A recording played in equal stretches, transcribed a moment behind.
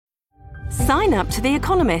Sign up to The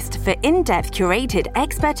Economist for in-depth curated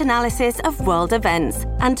expert analysis of world events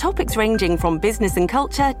and topics ranging from business and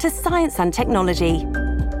culture to science and technology.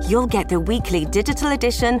 You'll get the weekly digital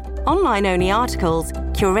edition, online-only articles,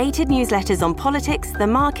 curated newsletters on politics, the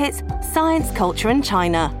markets, science, culture and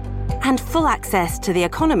China, and full access to The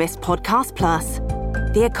Economist Podcast Plus.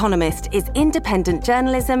 The Economist is independent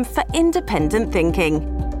journalism for independent thinking.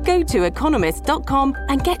 Go to economist.com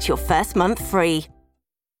and get your first month free.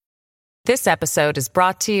 This episode is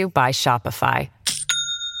brought to you by Shopify.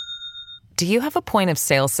 Do you have a point of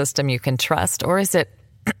sale system you can trust, or is it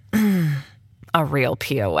a real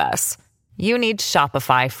POS? You need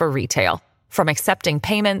Shopify for retail. From accepting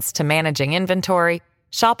payments to managing inventory,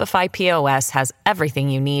 Shopify POS has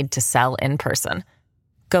everything you need to sell in person.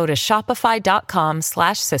 Go to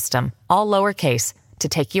shopify.com/system, all lowercase, to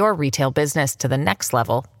take your retail business to the next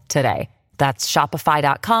level today. That's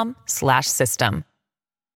shopify.com/system.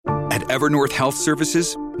 At Evernorth Health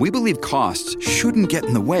Services, we believe costs shouldn't get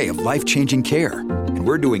in the way of life-changing care, and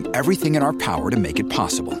we're doing everything in our power to make it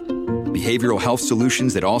possible. Behavioral health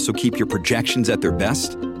solutions that also keep your projections at their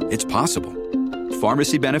best? It's possible.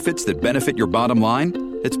 Pharmacy benefits that benefit your bottom line?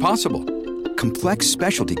 It's possible. Complex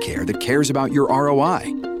specialty care that cares about your ROI?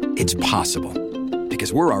 It's possible.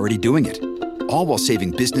 Because we're already doing it. All while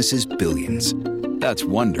saving businesses billions. That's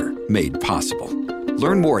Wonder made possible.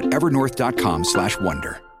 Learn more at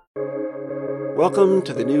evernorth.com/wonder. Welcome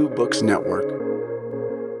to the New Books Network.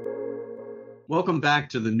 Welcome back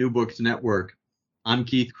to the New Books Network. I'm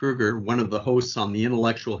Keith Kruger, one of the hosts on the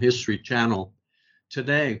Intellectual History channel.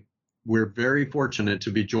 Today, we're very fortunate to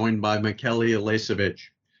be joined by Michele Alesevic,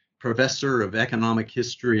 Professor of Economic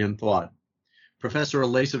History and Thought. Professor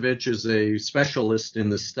Alesevic is a specialist in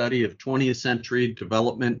the study of 20th century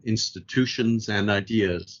development institutions and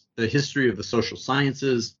ideas, the history of the social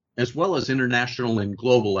sciences, as well as international and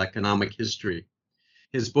global economic history.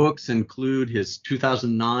 His books include his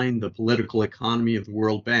 2009, The Political Economy of the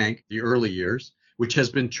World Bank, the early years, which has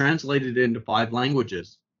been translated into 5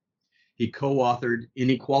 languages. He co-authored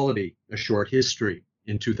Inequality, A Short History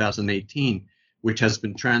in 2018, which has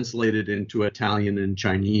been translated into Italian and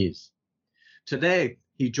Chinese. Today,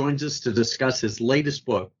 he joins us to discuss his latest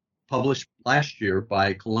book, published last year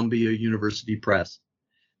by Columbia University Press,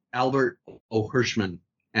 Albert O. Hirschman,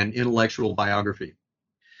 An Intellectual Biography.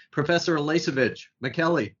 Professor Alesevic,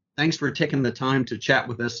 Michele, thanks for taking the time to chat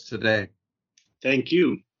with us today. Thank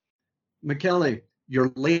you. Michele,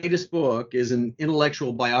 your latest book is an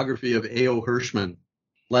intellectual biography of A.O. Hirschman.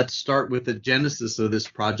 Let's start with the genesis of this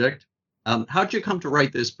project. How'd you come to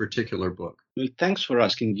write this particular book? Well, thanks for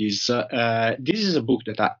asking this. This is a book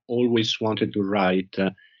that I always wanted to write.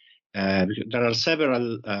 Because there are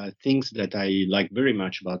several things that I like very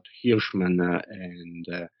much about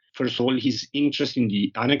Hirschman. First of all, his interest in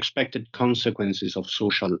the unexpected consequences of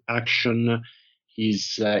social action,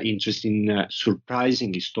 his interest in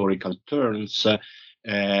surprising historical turns that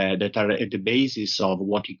are at the basis of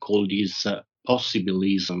what he called his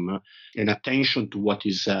possibilism, and attention to what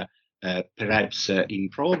is perhaps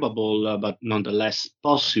improbable, but nonetheless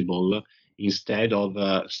possible, instead of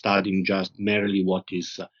studying just merely what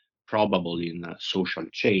is probable in social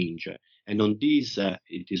change. And on this,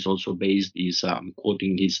 it is also based, I'm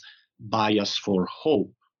quoting, his bias for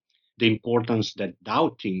hope, the importance that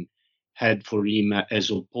doubting had for him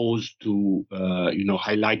as opposed to,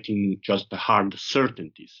 highlighting just the hard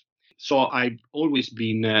certainties. So I've always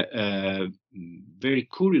been very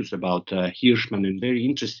curious about Hirschman and very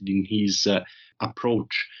interested in his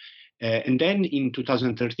approach. And then in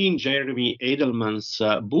 2013, Jeremy Edelman's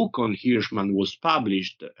book on Hirschman was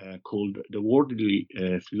published called The Worldly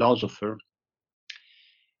Philosopher.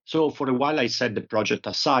 So for a while I set the project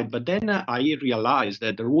aside, but then I realized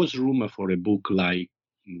that there was room for a book like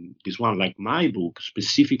this one, like my book,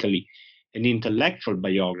 specifically an intellectual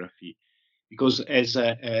biography. Because as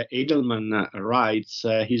Edelman writes,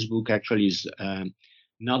 his book actually is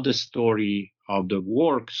not the story of the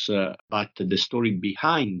works, but the story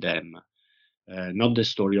behind them. Not the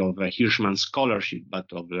story of Hirschman's scholarship,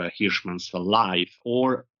 but of Hirschman's life,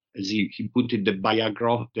 or as he put it, the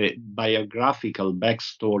biographical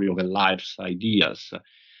backstory of a life's ideas.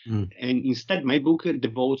 And instead, my book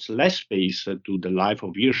devotes less space to the life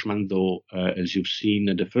of Hirschman, though, as you've seen,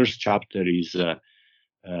 the first chapter is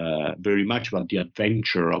very much about the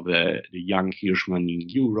adventure of the young Hirschman in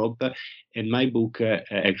Europe. And my book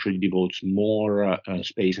actually devotes more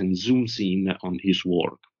space and zooms in on his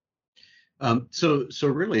work. So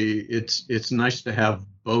really, it's nice to have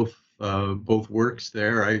both works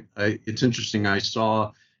there. It's interesting. I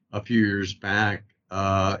saw a few years back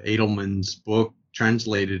Edelman's book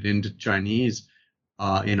translated into Chinese.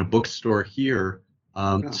 in a bookstore here.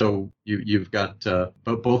 So you've got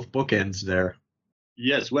both bookends there.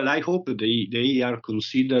 Yes, well, I hope they are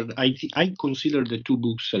considered. I consider the two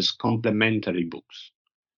books as complementary books.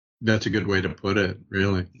 That's a good way to put it,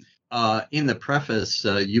 really. In the preface,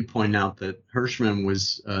 you point out that Hirschman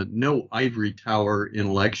was no ivory tower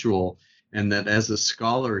intellectual, and that as a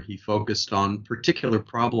scholar, he focused on particular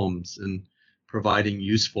problems and providing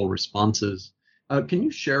useful responses. Can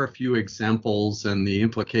you share a few examples and the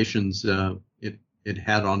implications it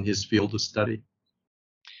had on his field of study?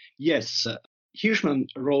 Yes, Hirschman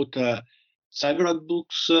wrote several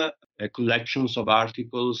books, collections of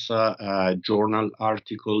articles, journal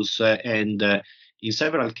articles, and in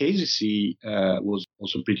several cases he was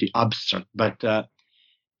also pretty abstract. But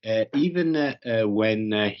even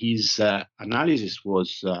when his analysis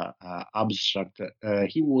was abstract,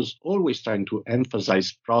 he was always trying to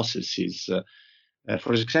emphasize processes.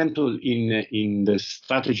 For example, in the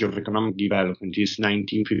Strategy of Economic Development, his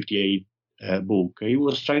 1958 book, he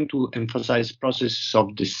was trying to emphasize processes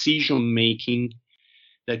of decision-making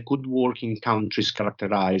that could work in countries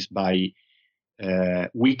characterized by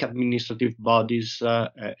weak administrative bodies,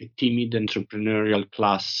 a timid entrepreneurial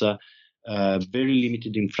class, very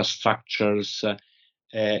limited infrastructures.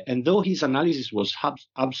 And though his analysis was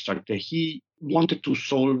abstract, he wanted to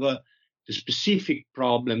solve the specific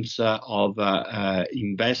problems of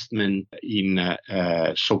investment in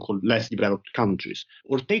so-called less developed countries.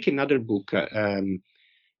 Or take another book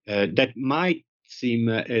that might seem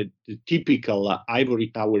the typical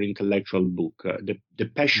ivory tower intellectual book, The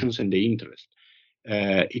Passions and the Interest.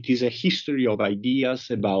 It is a history of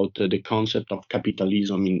ideas about the concept of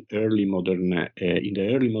capitalism in the early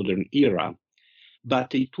modern era,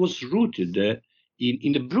 but it was rooted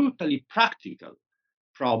in the brutally practical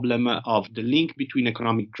problem of the link between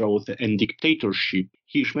economic growth and dictatorship.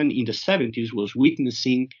 Hirschman in the 70s was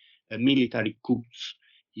witnessing military coups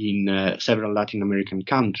in several Latin American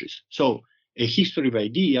countries. So a history of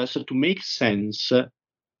ideas to make sense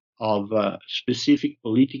of specific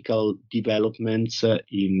political developments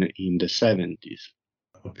in the 70s.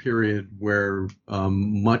 A period where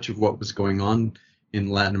much of what was going on in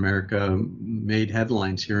Latin America made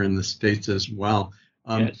headlines here in the States as well.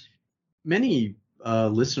 Yes. Many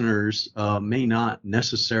listeners may not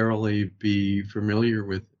necessarily be familiar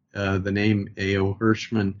with the name A.O.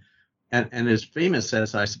 Hirschman, and as famous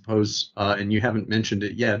as, I suppose, and you haven't mentioned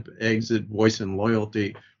it yet, Exit, Voice, and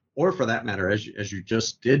Loyalty, or for that matter, as you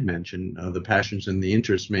just did mention, The Passions and the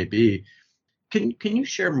Interests may be. Can you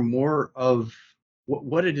share more of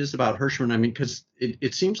what it is about Hirschman? I mean, because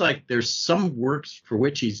it seems like there's some works for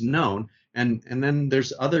which he's known, and then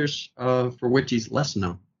there's others for which he's less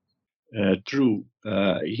known. True.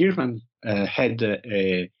 Hirschman had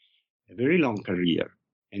a very long career,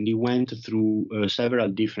 and he went through several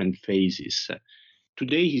different phases.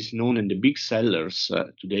 Today he's known, and the big sellers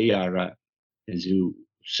today are, as you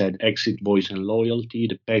said, Exit, Voice, and Loyalty,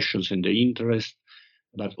 The Passions and the Interest,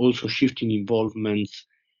 but also Shifting Involvements,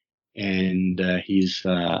 and his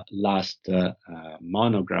last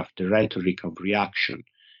monograph, The Rhetoric of Reaction.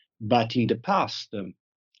 But in the past, and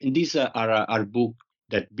these are books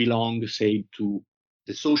that belong, say, to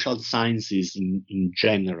the social sciences in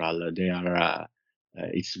general. They are.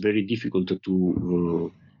 It's very difficult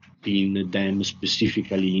to pin them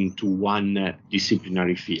specifically into one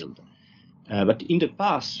disciplinary field. But in the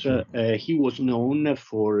past, he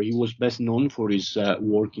was best known for his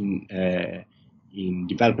work in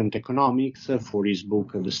development economics, for his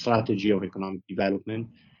book The Strategy of Economic Development,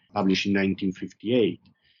 published in 1958.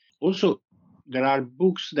 Also, there are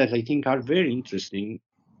books that I think are very interesting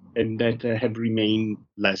and that have remained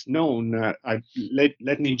less known.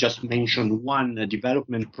 Let me just mention one,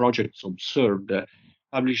 Development Projects Observed,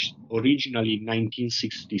 published originally in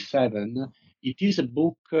 1967. It is a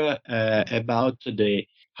book about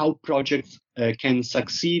how projects can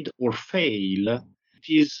succeed or fail. It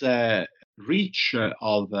is rich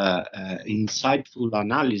of insightful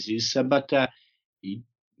analysis, but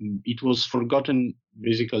it was forgotten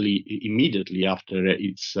basically immediately after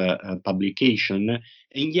its publication,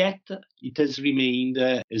 and yet it has remained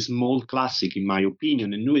a small classic, in my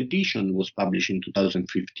opinion. A new edition was published in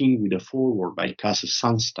 2015 with a foreword by Cass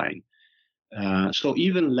Sunstein. So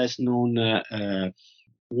even less known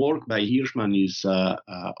work by Hirschman is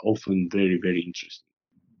often very, very interesting.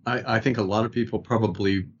 I think a lot of people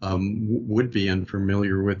probably would be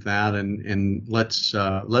unfamiliar with that, and let's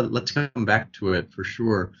come back to it for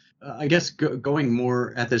sure. I guess going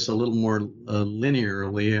more at this a little more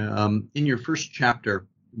linearly, in your first chapter,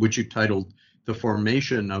 which you titled "The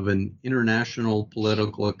Formation of an International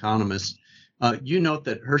Political Economist," You note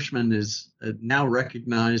that Hirschman is now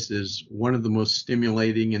recognized as one of the most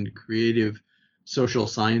stimulating and creative social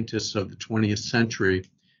scientists of the 20th century.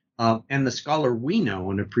 And the scholar we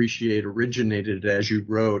know and appreciate originated, as you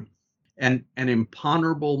wrote, an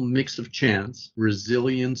imponderable mix of chance,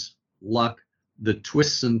 resilience, luck, the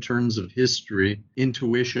twists and turns of history,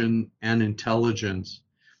 intuition, and intelligence.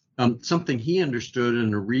 Something he understood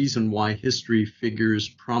and a reason why history figures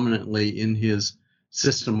prominently in his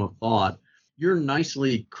system of thought. Your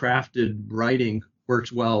nicely crafted writing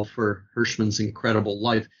works well for Hirschman's incredible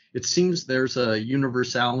life. It seems there's a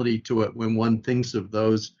universality to it when one thinks of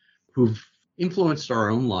those who've influenced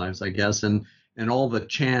our own lives, I guess, and all the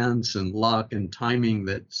chance and luck and timing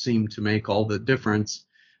that seem to make all the difference.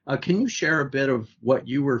 Can you share a bit of what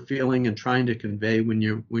you were feeling and trying to convey when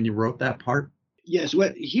you wrote that part? Yes,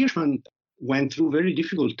 well, Hirschman went through very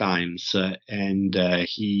difficult times, and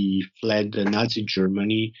he fled Nazi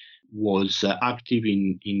Germany, was active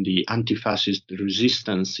in the anti-fascist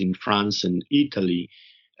resistance in France and Italy.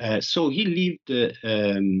 So he lived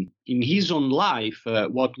in his own life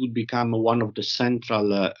what would become one of the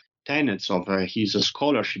central tenets of his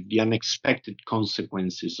scholarship, the unexpected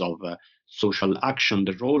consequences of social action,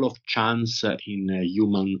 the role of chance in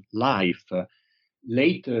human life.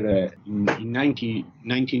 Later, in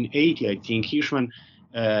 1980, I think, Hirschman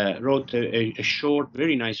wrote a short,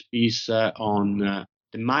 very nice piece on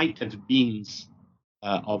the might have beens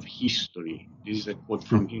of history. This is a quote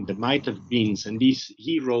from him, the might have beens. And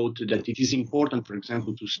he wrote that it is important, for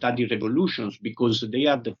example, to study revolutions because they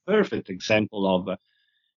are the perfect example of,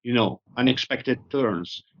 unexpected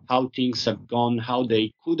turns, how things have gone, how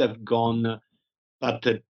they could have gone, but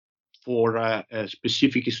for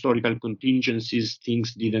specific historical contingencies,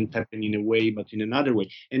 things didn't happen in a way, but in another way.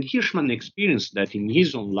 And Hirschman experienced that in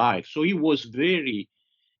his own life. So he was very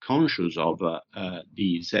conscious of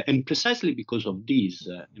these. And precisely because of these,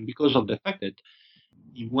 and because of the fact that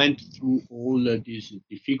he went through all these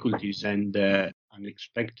difficulties and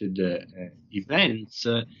unexpected events,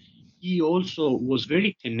 he also was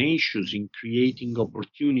very tenacious in creating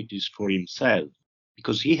opportunities for himself,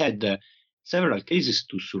 because he had several cases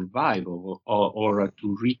to survive or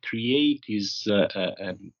to recreate his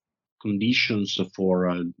conditions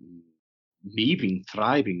for living,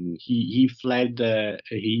 thriving. He fled.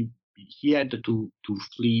 He had to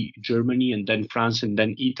flee Germany and then France and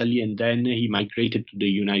then Italy, and then he migrated to the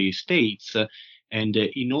United States. And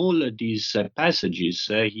in all these passages,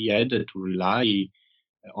 he had to rely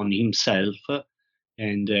on himself.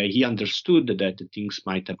 And he understood that things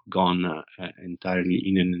might have gone entirely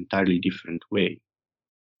in an entirely different way.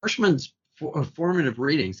 Hirschman's formative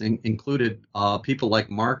readings included people like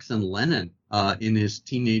Marx and Lenin in his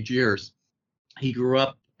teenage years. He grew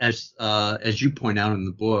up, as you point out in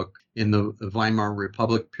the book, in the Weimar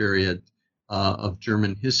Republic period of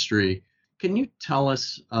German history. Can you tell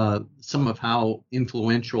us some of how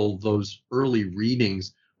influential those early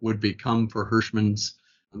readings would become for Hirschman's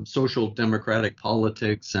social democratic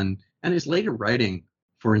politics and his later writing?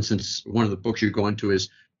 For instance, one of the books you go into is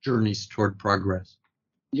Journeys Toward Progress.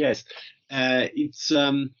 Yes,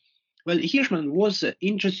 Hirschman was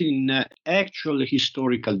interested in actual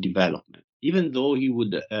historical development, even though he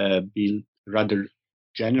would build rather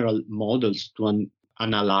general models to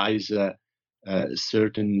analyze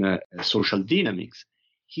certain social dynamics.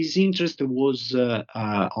 His interest was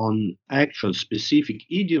on actual specific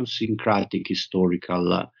idiosyncratic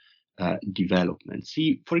historical developments.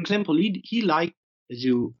 For example, he liked, as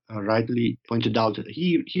you rightly pointed out,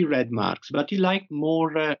 he read Marx, but he liked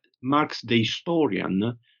more Marx the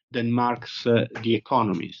historian than Marx the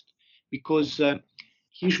economist, because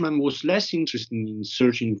Hirschman was less interested in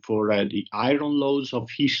searching for the iron laws of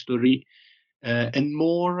history and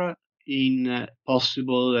more in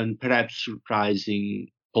possible and perhaps surprising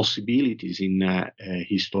possibilities in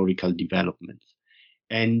historical developments.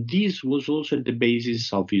 And this was also the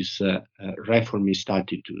basis of his reformist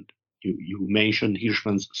attitude. You mentioned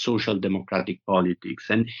Hirschman's social democratic politics,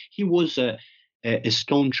 and he was a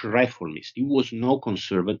staunch reformist. He was no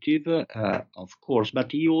conservative, of course,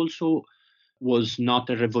 but he also was not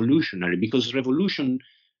a revolutionary, because revolution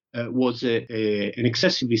was an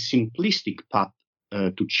excessively simplistic path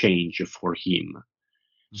to change for him.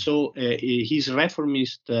 So his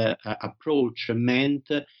reformist approach meant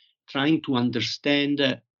trying to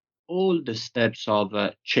understand all the steps of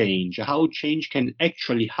change, how change can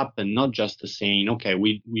actually happen, not just saying, okay,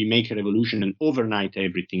 we make a revolution and overnight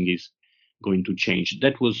everything is going to change.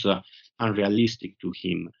 That was unrealistic to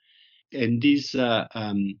him. And this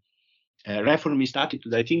reformist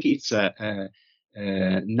attitude, I think it's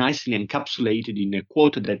nicely encapsulated in a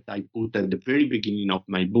quote that I put at the very beginning of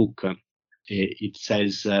my book, it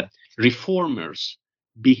says, reformers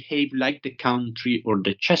behave like the country or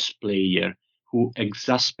the chess player who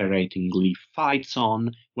exasperatingly fights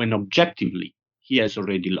on when objectively he has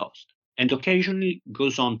already lost, and occasionally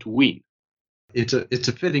goes on to win. It's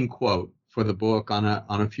a fitting quote for the book on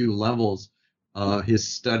a few levels. His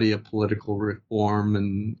study of political reform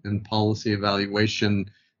and policy evaluation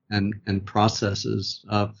and processes.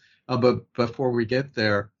 But before we get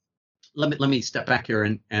there, let me step back here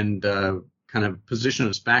and kind of position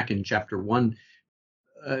us back in chapter 1.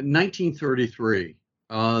 1933,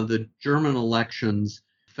 the German elections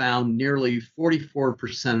found nearly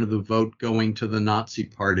 44% of the vote going to the Nazi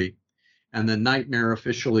Party. And the nightmare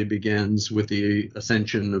officially begins with the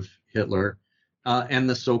ascension of Hitler and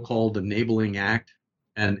the so-called Enabling Act.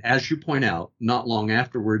 And as you point out, not long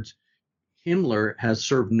afterwards, Himmler has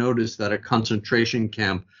served notice that a concentration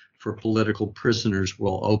camp for political prisoners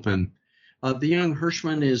will open. The young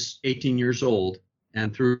Hirschman is 18 years old,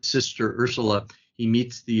 and through his sister Ursula, he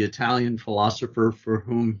meets the Italian philosopher for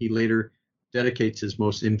whom he later dedicates his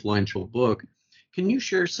most influential book. Can you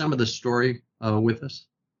share some of the story with us?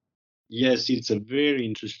 Yes, it's a very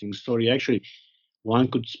interesting story. Actually, one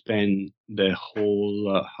could spend the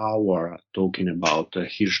whole hour talking about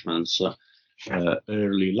Hirschman's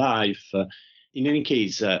early life. In any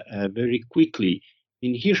case, very quickly,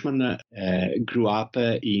 Hirschman grew up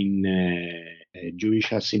in a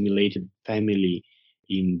Jewish assimilated family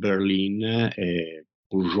in Berlin, a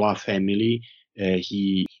bourgeois family.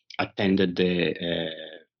 He attended the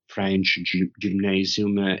French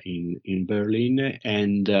gymnasium in Berlin,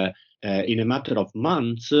 and in a matter of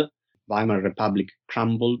months, Weimar Republic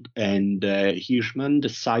crumbled, and Hirschman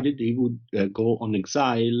decided he would go on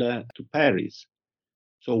exile to Paris.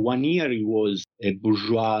 So 1 year he was a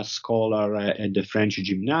bourgeois scholar at the French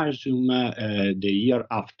gymnasium. The year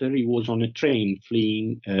after he was on a train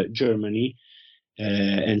fleeing Germany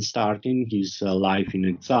and starting his life in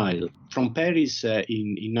exile. From Paris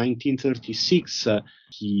in 1936,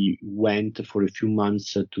 he went for a few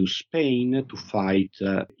months to Spain to fight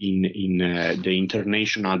in the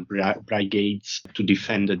international brigades to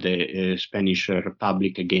defend the Spanish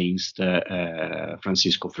Republic against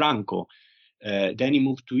Francisco Franco. Then he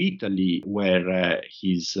moved to Italy, where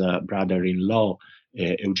his brother-in-law,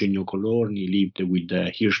 Eugenio Colorni, lived with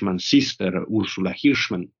Hirschman's sister, Ursula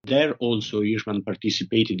Hirschman. There also Hirschman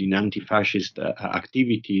participated in anti-fascist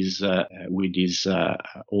activities with his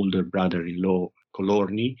older brother-in-law,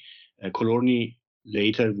 Colorni. Colorni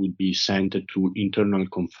later would be sent to internal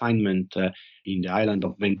confinement in the island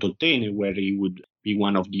of Ventotene, where he would be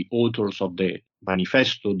one of the authors of the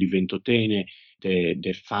Manifesto di Ventotene,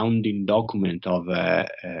 the founding document of a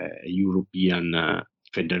European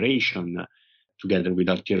federation, together with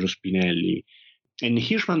Altiero Spinelli. And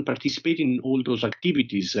Hirschman participated in all those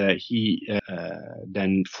activities. He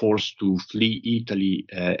then forced to flee Italy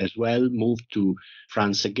as well, moved to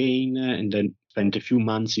France again, and then spent a few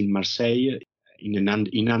months in Marseille in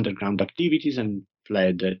underground activities, and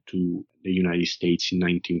fled to the United States in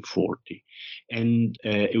 1940. And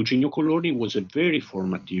Eugenio Colorni was a very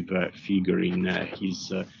formative figure in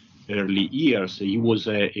his early years. He was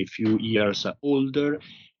a few years older,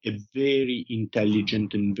 a very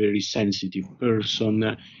intelligent and very sensitive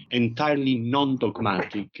person, entirely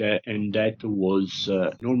non-dogmatic, and that was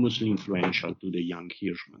enormously influential to the young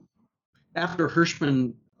Hirschman. After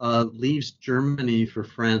Hirschman leaves Germany for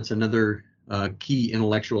France, another key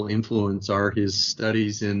intellectual influence are his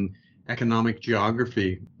studies in economic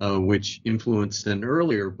geography, which influenced an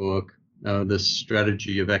earlier book, The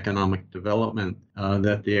Strategy of Economic Development,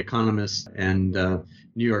 that the economist and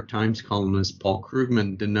New York Times columnist Paul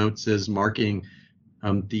Krugman denotes as marking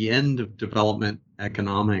the end of development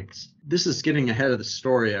economics. This is getting ahead of the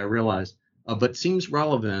story, I realize, but seems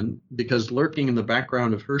relevant because lurking in the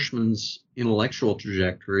background of Hirschman's intellectual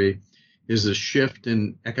trajectory is a shift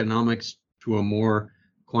in economics to a more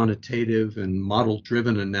quantitative and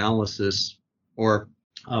model-driven analysis, or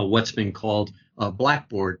what's been called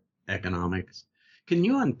blackboard economics. Can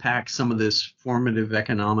you unpack some of this formative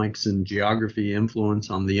economics and geography influence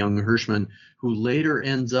on the young Hirschman, who later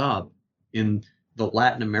ends up in the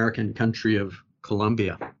Latin American country of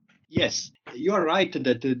Colombia? Yes, you are right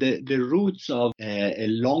that the roots of a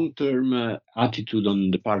long-term attitude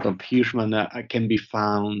on the part of Hirschman can be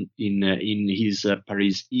found in his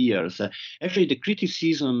Paris years. Actually, the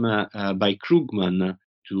criticism by Krugman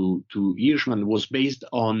to Hirschman was based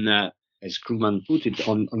on, as Krugman put it,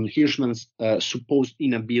 on Hirschman's supposed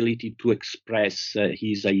inability to express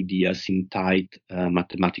his ideas in tight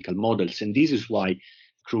mathematical models. And this is why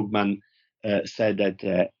Krugman said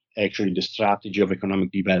that actually the Strategy of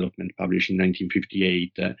Economic Development, published in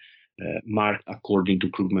 1958, marked, according to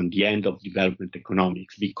Krugman, the end of development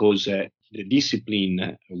economics, because the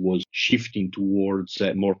discipline was shifting towards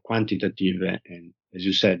more quantitative and, as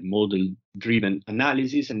you said, model-driven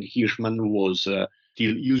analysis, and Hirschman was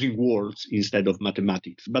still using words instead of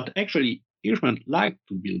mathematics. But actually, Hirschman liked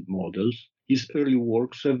to build models. His early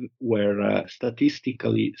works were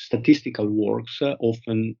statistical works,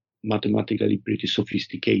 often mathematically pretty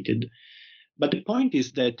sophisticated. But the point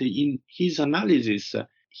is that in his analysis,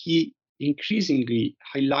 he increasingly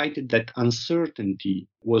highlighted that uncertainty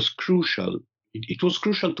was crucial. It was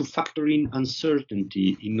crucial to factor in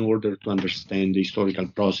uncertainty in order to understand the historical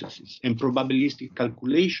processes. And probabilistic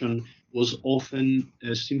calculation was often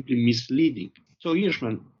simply misleading. So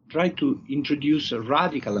Hirschman tried to introduce a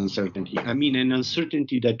radical uncertainty. I mean, an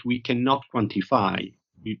uncertainty that we cannot quantify.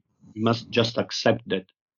 We must just accept that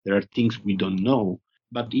there are things we don't know.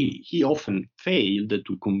 But he often failed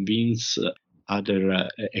to convince other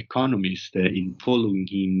economists in following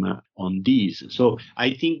him on these. So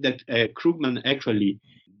I think that Krugman actually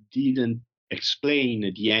didn't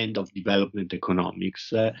explain the end of development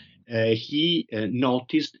economics. He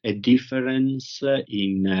noticed a difference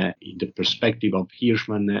in the perspective of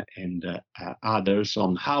Hirschman and others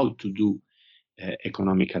on how to do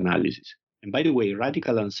economic analysis. And by the way,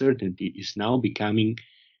 radical uncertainty is now becoming,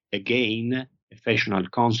 again, a fashionable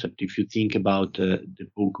concept. If you think about the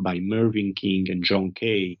book by Mervyn King and John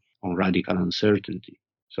Kay on radical uncertainty.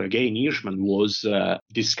 So again, Hirschman was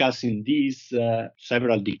discussing these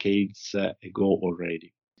several decades ago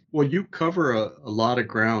already. Well, you cover a lot of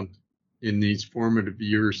ground in these formative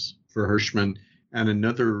years for Hirschman. And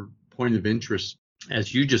another point of interest,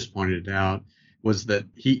 as you just pointed out, was that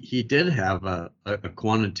he did have a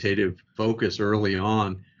quantitative focus early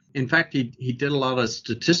on. In fact, he did a lot of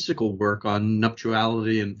statistical work on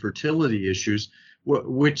nuptiality and fertility issues,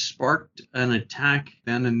 which sparked an attack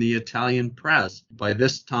then in the Italian press. By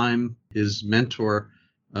this time, his mentor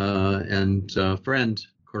and friend,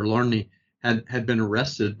 Corleone, had been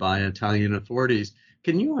arrested by Italian authorities.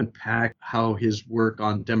 Can you unpack how his work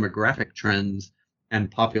on demographic trends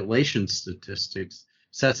and population statistics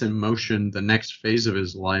sets in motion the next phase of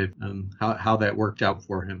his life and how that worked out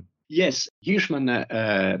for him? Yes, Hirschman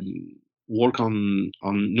worked on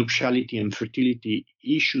nuptiality and fertility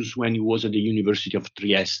issues when he was at the University of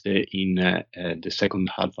Trieste in the second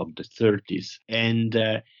half of the 30s. And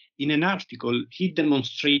in an article, he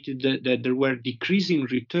demonstrated that there were decreasing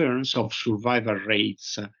returns of survival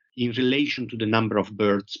rates in relation to the number of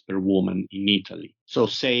births per woman in Italy. So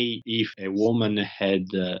say if a woman had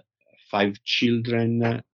 5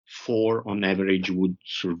 children, 4 on average would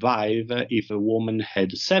survive. If a woman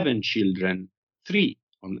had 7 children, 3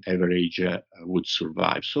 on average would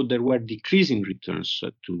survive. So there were decreasing returns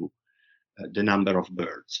to the number of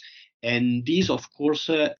births. And these, of course,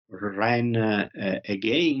 ran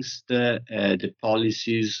against the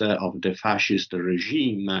policies of the fascist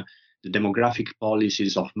regime, the demographic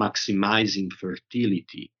policies of maximizing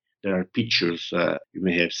fertility. There are pictures, you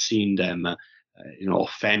may have seen them, of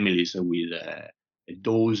families with a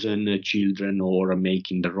dozen children or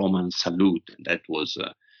making the Roman salute. And that was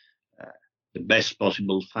the best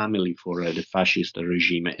possible family for the fascist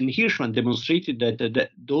regime. And Hirschman demonstrated that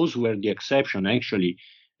those were the exception. Actually,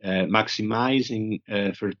 maximizing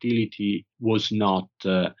fertility was not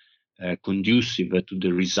conducive to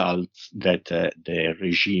the results that the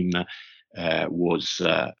regime was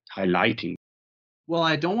highlighting. Well,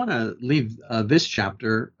 I don't want to leave this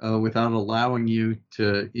chapter without allowing you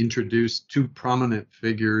to introduce 2 prominent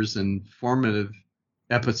figures and formative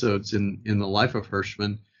episodes in the life of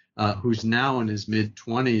Hirschman, who's now in his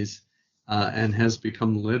mid-20s and has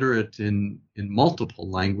become literate in multiple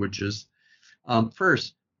languages.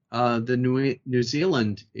 First, the New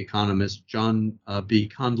Zealand economist John B.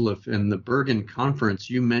 Conliffe in the Bergen Conference,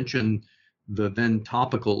 you mentioned the then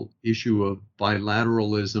topical issue of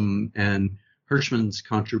bilateralism and Hirschman's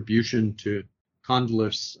contribution to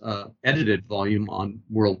Conliffe's edited volume on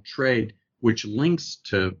world trade, which links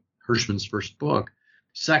to Hirschman's first book.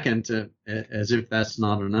 Second, as if that's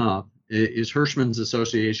not enough, is Hirschman's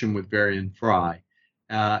association with Verri and Frey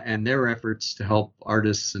and their efforts to help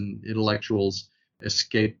artists and intellectuals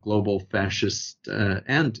escape global fascist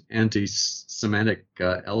and anti-Semitic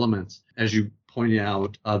elements. As you pointed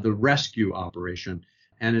out, the rescue operation.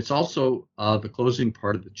 And it's also the closing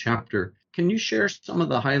part of the chapter. Can you share some of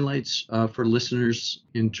the highlights for listeners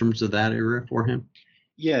in terms of that era for him?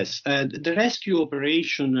 Yes, the rescue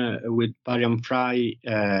operation with Verri and Frey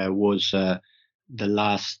was the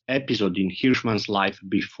last episode in Hirschman's life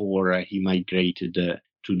before he migrated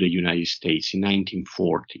to the United States in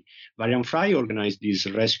 1940. Varian Fry organized this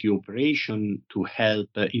rescue operation to help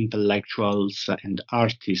intellectuals and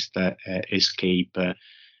artists escape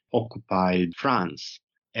occupied France.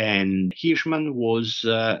 And Hirschman was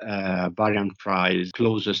Varian Fry's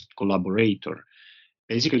closest collaborator.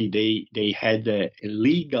 Basically, they had a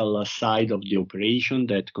legal side of the operation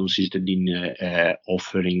that consisted in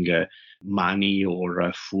offering money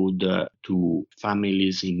or food to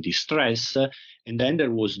families in distress. And then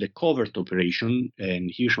there was the covert operation,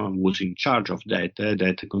 and Hirschman was in charge of that,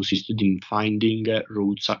 that consisted in finding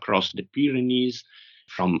routes across the Pyrenees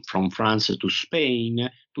from France to Spain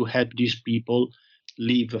to help these people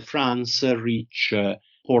leave France, reach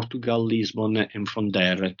Portugal, Lisbon, and from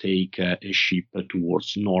there take a ship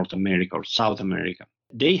towards North America or South America.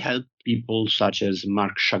 They helped people such as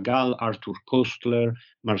Marc Chagall, Arthur Koestler,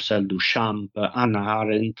 Marcel Duchamp, Hannah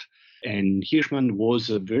Arendt, and Hirschman was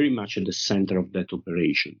very much at the center of that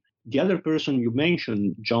operation. The other person you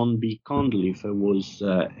mentioned, John B. Conliffe, was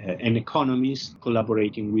an economist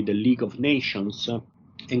collaborating with the League of Nations,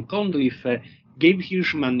 and Conliffe gave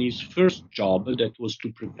Hirschman his first job, that was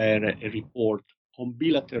to prepare a report on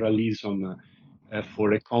bilateralism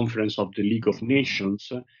for a conference of the League of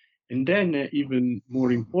Nations. And then, even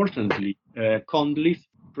more importantly, Conliffe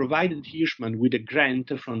provided Hirschman with a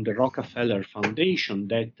grant from the Rockefeller Foundation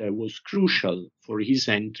that was crucial for his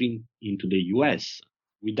entry into the US.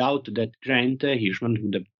 Without that grant, Hirschman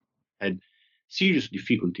would have had serious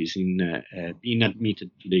difficulties in being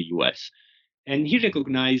admitted to the US. And he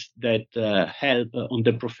recognized that help on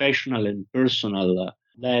the professional and personal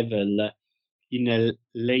level in a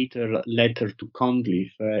later letter to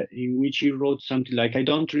Conliffe, in which he wrote something like, "I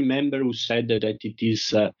don't remember who said that it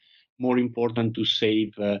is more important to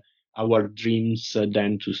save our dreams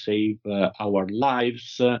than to save our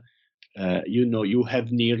lives. You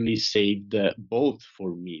have nearly saved both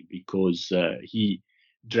for me," because he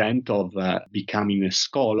dreamt of becoming a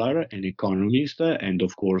scholar, an economist, and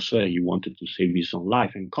of course he wanted to save his own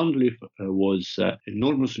life. And Conliffe was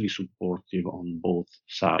enormously supportive on both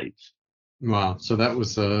sides. Wow. So that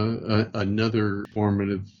was another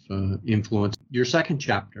formative influence. Your second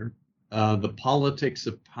chapter, The Politics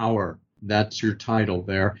of Power, that's your title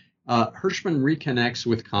there. Hirschman reconnects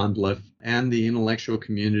with Conliffe and the intellectual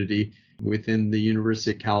community within the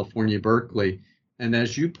University of California, Berkeley. And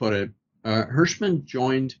as you put it, Hirschman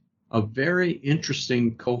joined a very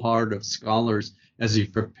interesting cohort of scholars as he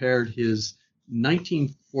prepared his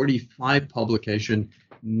 1945 publication,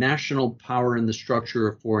 National Power and the Structure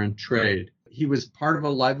of Foreign Trade. He was part of a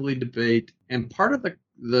lively debate, and part of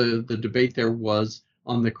the debate there was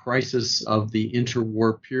on the crisis of the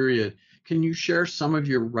interwar period. Can you share some of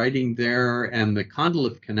your writing there and the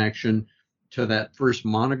Conliffe connection to that first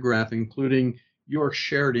monograph, including your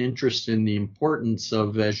shared interest in the importance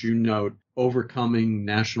of, as you note, overcoming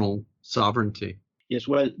national sovereignty? Yes,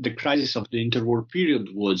 well, the crisis of the interwar period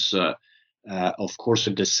was of course,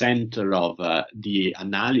 at the center of the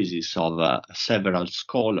analysis of several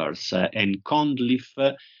scholars. And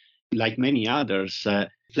Conliffe, like many others,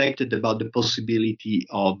 reflected about the possibility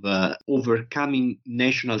of overcoming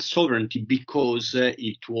national sovereignty because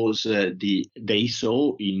it was, they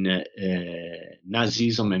saw in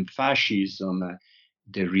Nazism and fascism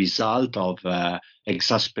the result of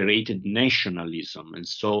exasperated nationalism. And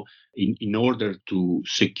so in order to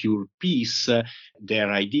secure peace, their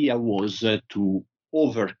idea was to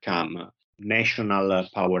overcome national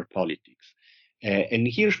power politics. And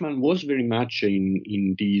Hirschman was very much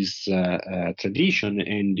in this tradition,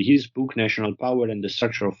 and his book, National Power and the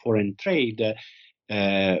Structure of Foreign Trade,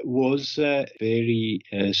 was a very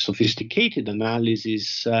sophisticated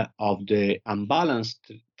analysis of the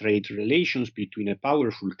unbalanced trade relations between a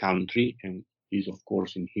powerful country, and this, of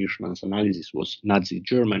course, in Hirschman's analysis was Nazi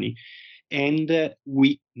Germany, and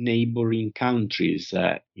weak neighboring countries.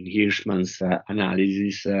 In Hirschman's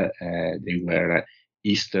analysis, they were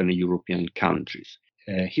Eastern European countries.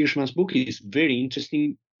 Hirschman's book is very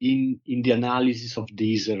interesting in the analysis of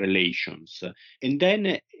these relations. And then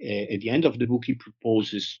at the end of the book, he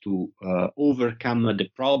proposes to overcome the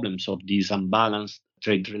problems of these unbalanced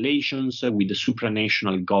trade relations with the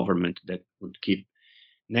supranational government that would keep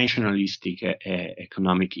nationalistic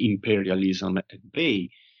economic imperialism at bay.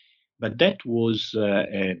 But that was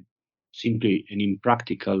simply an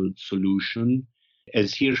impractical solution,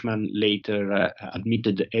 as Hirschman later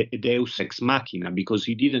admitted, a deus ex machina, because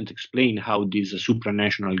he didn't explain how this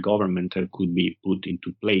supranational government could be put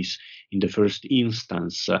into place in the first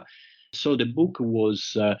instance. So the book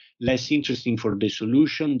was less interesting for the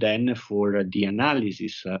solution than for the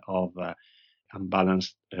analysis of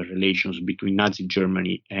unbalanced relations between Nazi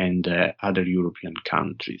Germany and other European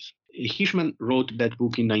countries. Hirschman wrote that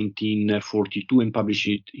book in 1942 and published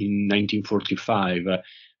it in 1945.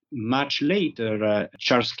 Much later,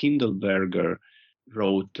 Charles Kindleberger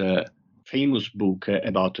wrote a famous book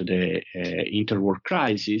about the interwar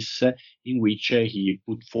crisis, in which he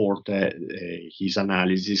put forth his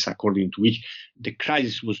analysis, according to which the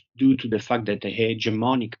crisis was due to the fact that the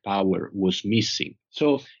hegemonic power was missing.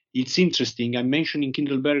 So it's interesting. I'm mentioning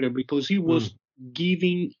Kindleberger because he was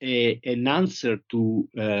giving an answer to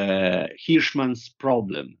Hirschman's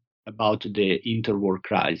problem about the interwar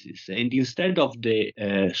crisis. And instead of the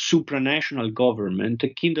supranational government,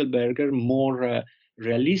 Kindleberger more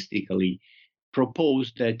realistically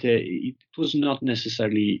proposed that it was not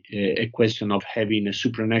necessarily a question of having a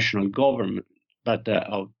supranational government, but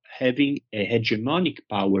of having a hegemonic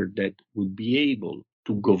power that would be able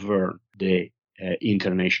to govern the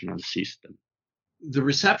international system. The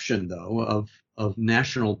reception, though, of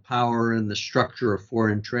national power and the structure of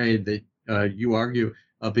foreign trade that you argue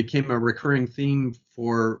became a recurring theme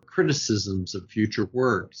for criticisms of future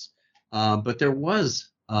works. But there was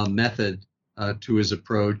a method to his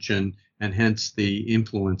approach and hence the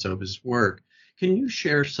influence of his work. Can you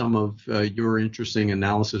share some of your interesting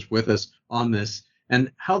analysis with us on this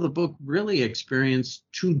and how the book really experienced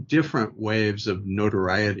two different waves of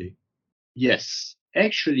notoriety? Yes,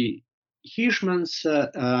 actually, Hirschman's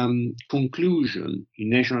conclusion in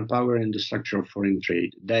National Power and the Structure of Foreign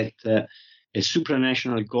Trade that a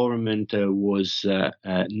supranational government was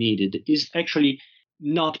needed is actually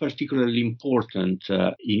not particularly important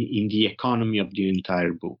in the economy of the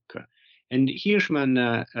entire book. And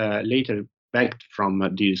Hirschman later backed from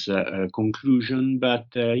this conclusion, but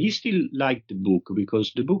he still liked the book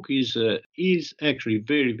because the book is actually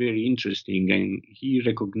very, very interesting, and he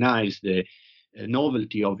recognized the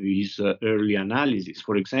novelty of his early analysis.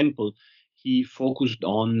 For example, he focused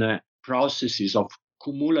on processes of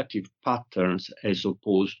cumulative patterns as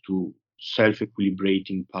opposed to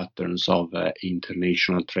self-equilibrating patterns of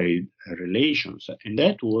international trade relations. And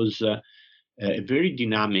that was a very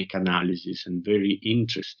dynamic analysis and very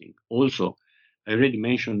interesting. Also, I already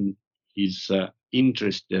mentioned his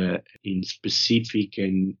interest in specific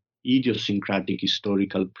and idiosyncratic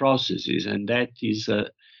historical processes, and that is a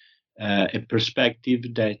perspective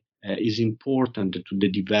that is important to the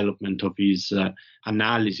development of his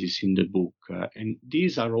analysis in the book. And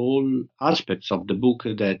these are all aspects of the book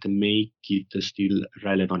that make it still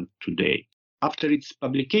relevant today. After its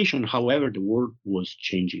publication, however, the world was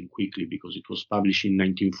changing quickly because it was published in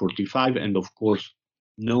 1945, and of course,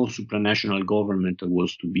 no supranational government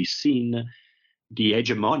was to be seen. The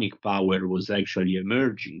hegemonic power was actually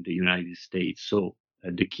emerging, the United States. So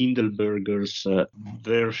the Kindleberger's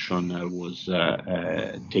version was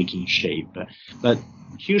taking shape. But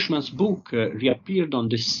Hirschman's book reappeared on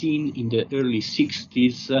the scene in the early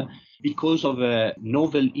 60s because of a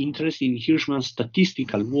novel interest in Hirschman's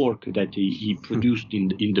statistical work that he produced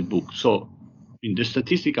in the book. So in the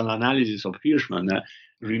statistical analysis of Hirschman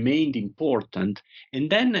remained important. And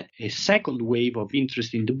then a second wave of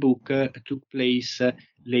interest in the book took place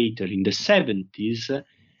later in the 70s,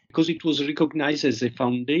 because it was recognized as a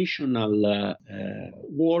foundational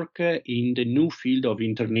work in the new field of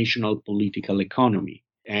international political economy.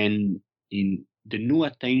 And in the new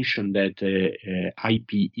attention that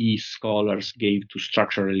IPE scholars gave to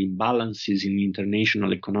structural imbalances in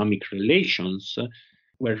international economic relations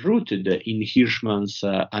were rooted in Hirschman's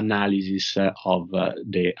analysis of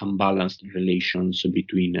the unbalanced relations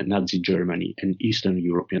between Nazi Germany and Eastern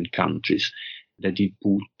European countries that he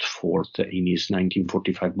put forth in his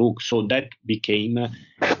 1945 book. So that became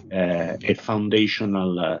a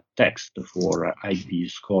foundational text for IPE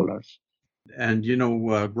scholars. And, you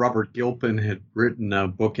know, Robert Gilpin had written a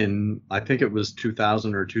book in, I think it was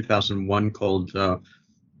 2000 or 2001 called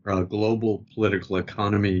Global Political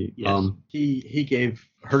Economy. Yes. He gave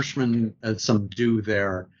Hirschman some due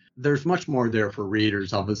there. There's much more there for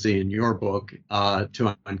readers, obviously, in your book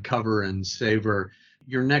to uncover and savor.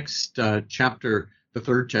 Your next chapter, the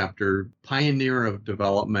third chapter, Pioneer of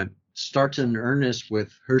Development, starts in earnest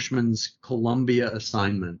with Hirschman's Colombia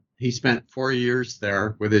assignment. He spent 4 years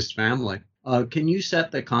there with his family. Can you set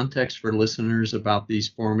the context for listeners about these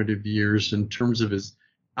formative years in terms of his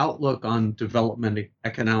outlook on development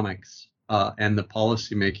economics and the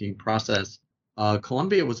policymaking process?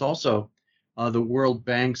 Colombia was also the World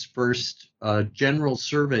Bank's first general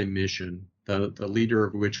survey mission, the leader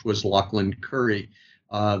of which was Lachlan Curry,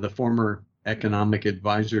 the former economic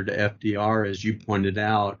advisor to FDR, as you pointed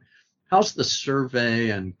out. How's the survey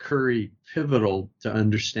and Curry pivotal to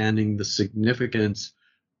understanding the significance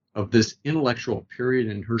of this intellectual period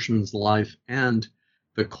in Hirschman's life and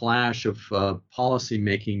the clash of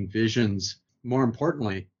policy-making visions. More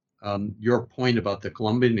importantly, your point about the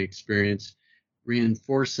Colombian experience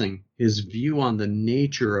reinforcing his view on the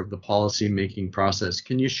nature of the policy-making process.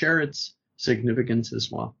 Can you share its significance as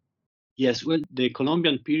well? Yes, well, the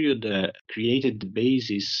Colombian period created the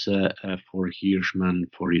basis for Hirschman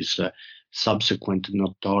for his subsequent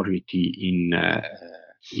notoriety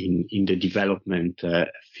in the development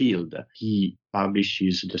field. He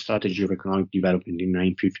publishes the Strategy of Economic Development in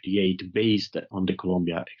 1958 based on the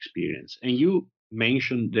Colombia experience. And you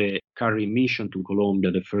mentioned the Carey mission to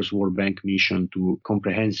Colombia, the first World Bank mission to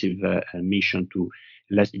comprehensive mission to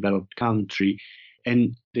less developed country.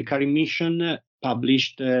 And the Carey mission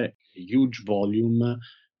published a huge volume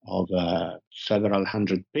of several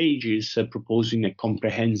hundred pages proposing a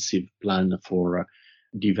comprehensive plan for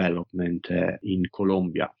development in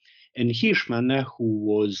Colombia. And Hirschman, who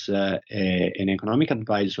was an economic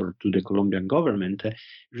advisor to the Colombian government,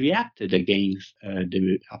 reacted against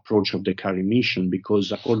the approach of the Carey mission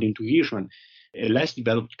because, according to Hirschman, a less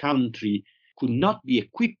developed country could not be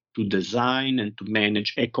equipped to design and to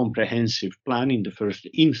manage a comprehensive plan in the first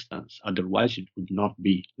instance. Otherwise, it would not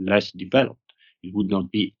be less developed. It would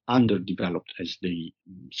not be underdeveloped, as they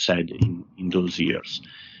said in those years.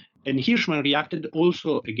 And Hirschman reacted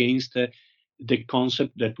also against the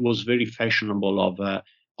concept that was very fashionable of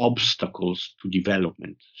obstacles to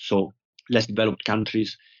development. So less developed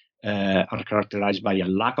countries are characterized by a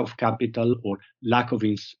lack of capital or lack of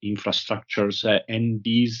infrastructures, and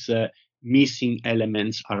these missing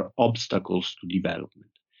elements are obstacles to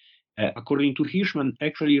development. According to Hirschman,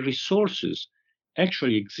 actually resources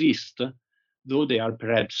actually exist, though they are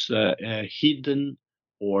perhaps hidden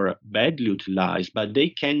or badly utilized, but they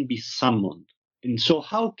can be summoned. And so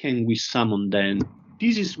how can we summon them?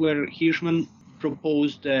 This is where Hirschman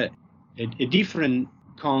proposed a different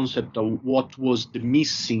concept of what was the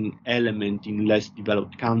missing element in less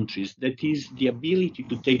developed countries, that is the ability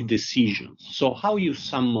to take decisions. So how you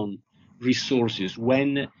summon resources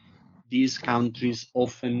when these countries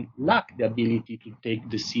often lack the ability to take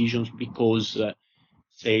decisions because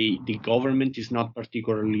say the government is not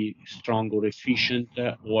particularly strong or efficient,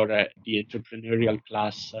 or the entrepreneurial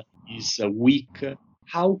class is weak.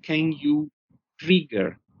 How can you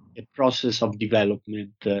trigger a process of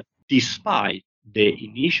development despite the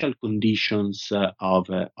initial conditions of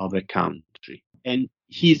a country? And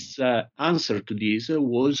his answer to this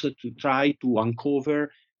was to try to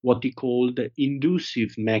uncover what he called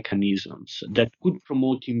inducive mechanisms that could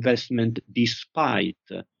promote investment despite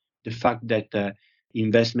the fact that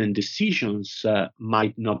investment decisions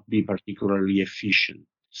might not be particularly efficient.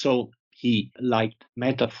 So he liked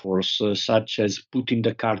metaphors such as putting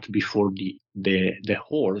the cart before the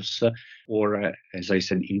horse, or as I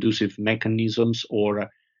said, inducive mechanisms, or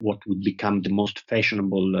what would become the most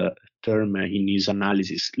fashionable term in his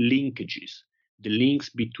analysis, linkages. The links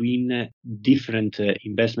between different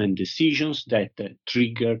investment decisions that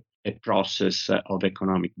trigger a process of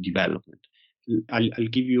economic development. I'll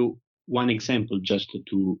give you one example just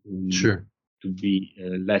to be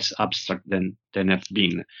less abstract than I've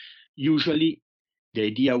been. Usually, the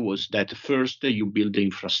idea was that first you build the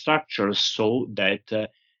infrastructure so that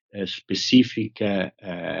specific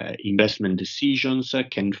investment decisions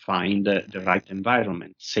can find the right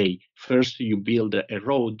environment. Say, first you build a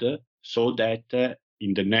road so that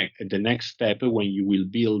in the next step, when you will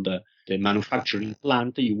build the manufacturing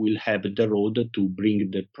plant, you will have the road to bring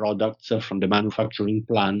the products from the manufacturing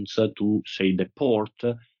plants to, say, the port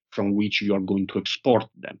from which you are going to export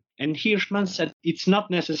them. And Hirschman said it's not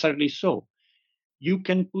necessarily so. You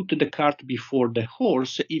can put the cart before the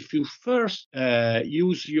horse if you first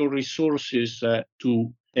use your resources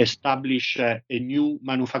to establish a new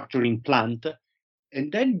manufacturing plant.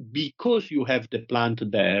 And then because you have the plant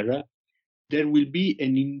there will be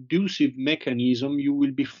an inducive mechanism. You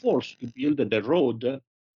will be forced to build the road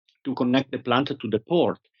to connect the plant to the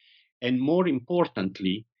port. And more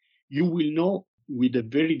importantly, you will know with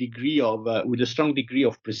a strong degree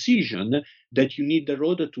of precision that you need the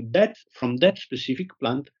road from that specific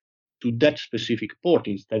plant to that specific port,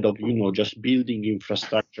 instead of just building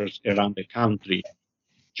infrastructures around the country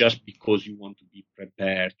just because you want to be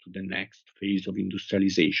prepared to the next phase of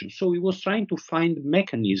industrialization. So he was trying to find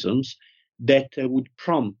mechanisms that would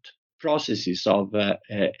prompt processes of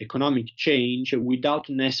economic change without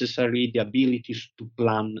necessarily the abilities to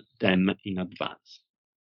plan them in advance.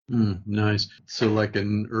 Nice. So like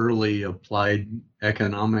an early applied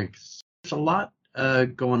economics. There's a lot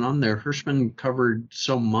going on there. Hirschman covered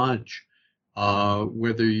so much,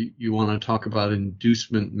 whether you want to talk about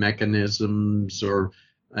inducement mechanisms or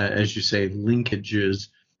as you say, linkages.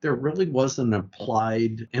 There really was an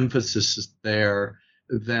applied emphasis there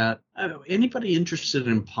that anybody interested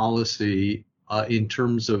in policy in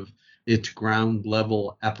terms of its ground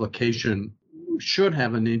level application should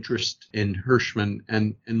have an interest in Hirschman,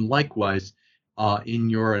 and likewise in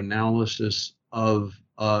your analysis of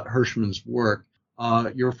Hirschman's work.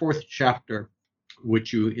 Your fourth chapter,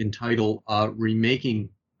 which you entitle Remaking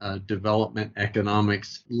Development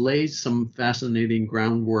Economics, lays some fascinating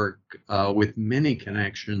groundwork with many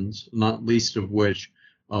connections, not least of which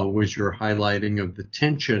was your highlighting of the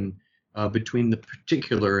tension between the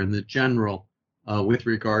particular and the general with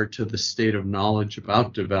regard to the state of knowledge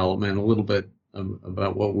about development, a little bit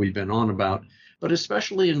about what we've been on about, but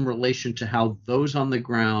especially in relation to how those on the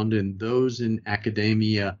ground and those in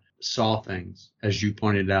academia saw things. As you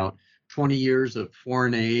pointed out, 20 years of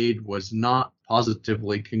foreign aid was not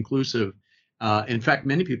positively conclusive. In fact,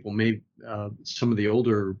 many people some of the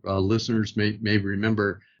older listeners may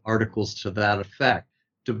remember articles to that effect.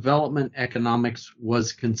 Development economics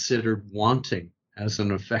was considered wanting as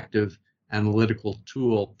an effective analytical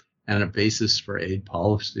tool and a basis for aid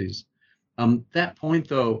policies. That point,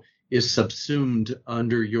 though, is subsumed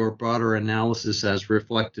under your broader analysis as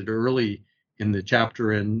reflected early in the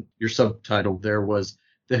chapter, and your subtitle there was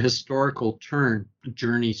The Historical Turn,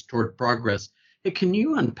 Journeys Toward Progress. Hey, can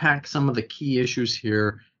you unpack some of the key issues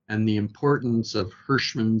here and the importance of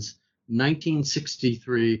Hirschman's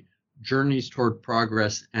 1963 Journeys Toward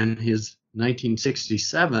Progress and his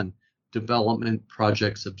 1967 development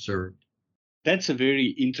projects observed? That's a very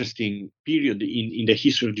interesting period in the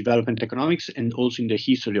history of development economics and also in the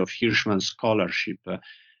history of Hirschman's scholarship.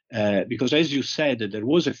 Because as you said, there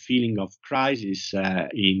was a feeling of crisis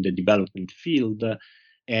in the development field,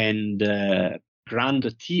 and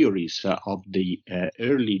grand theories of the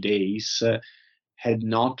early days had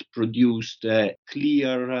not produced a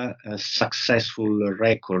clear, successful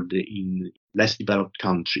record in less developed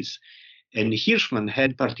countries. And Hirschman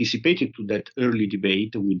had participated to that early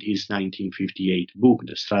debate with his 1958 book,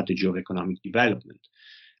 The Strategy of Economic Development.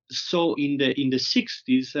 So in the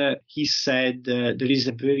 60s, he said there is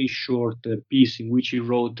a very short piece in which he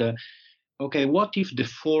wrote, okay, what if the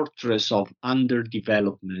fortress of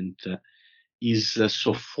underdevelopment is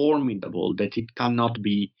so formidable that it cannot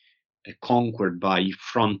be conquered by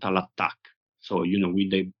frontal attack? So,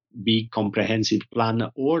 with a big comprehensive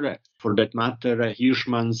plan, or for that matter,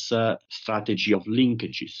 Hirschman's strategy of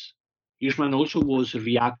linkages. Hirschman also was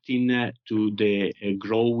reacting to the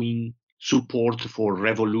growing support for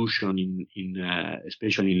revolution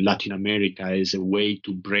especially in Latin America, as a way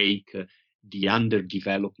to break the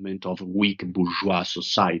underdevelopment of weak bourgeois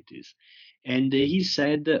societies. And he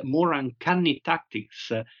said more uncanny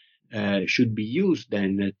tactics should be used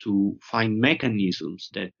then to find mechanisms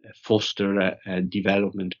that foster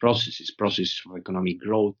development processes of economic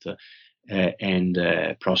growth and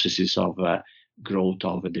processes of growth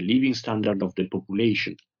of the living standard of the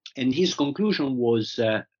population. And his conclusion was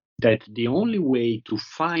that the only way to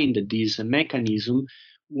find this mechanism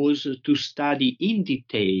was to study in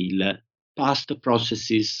detail past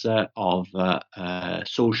processes of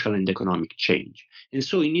social and economic change. And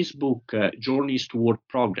so in his book, Journeys Toward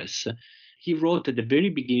Progress, he wrote at the very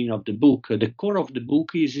beginning of the book, the core of the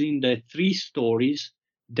book is in the three stories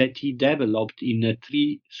that he developed in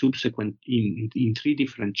three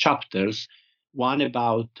different chapters. One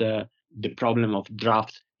about the problem of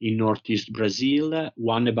drought in Northeast Brazil,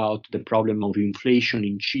 one about the problem of inflation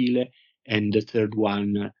in Chile, and the third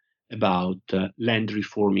one about land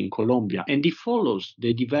reform in Colombia. And he follows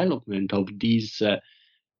the development of these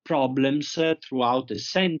problems throughout the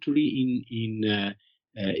century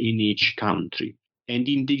in each country. And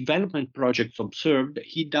in the development projects observed,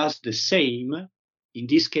 he does the same. In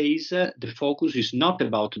this case, the focus is not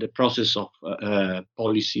about the process of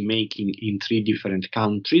policy making in three different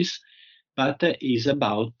countries, but is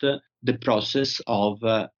about the process of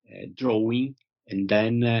drawing and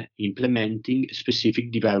then implementing a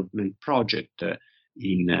specific development project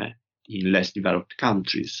in less developed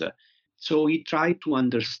countries. So he tried to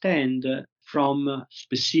understand from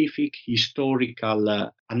specific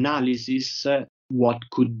historical analysis what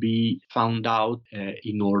could be found out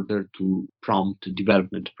in order to prompt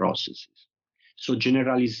development processes. So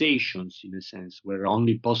generalizations, in a sense, were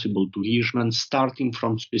only possible to Hirschman, starting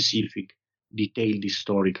from specific, detailed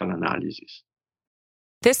historical analysis.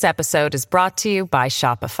 This episode is brought to you by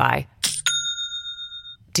Shopify.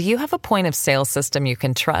 Do you have a point of sale system you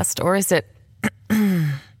can trust, or is it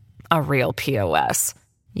a real POS?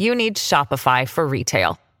 You need Shopify for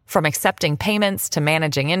retail. From accepting payments to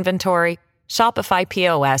managing inventory, Shopify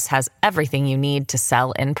POS has everything you need to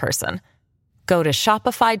sell in person. Go to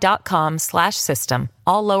shopify.com/system,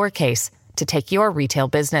 all lowercase, to take your retail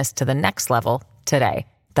business to the next level today.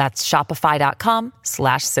 That's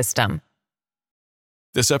shopify.com/system.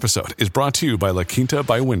 This episode is brought to you by La Quinta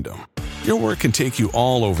by Wyndham. Your work can take you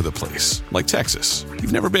all over the place, like Texas.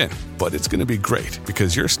 You've never been, but it's going to be great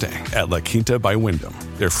because you're staying at La Quinta by Wyndham.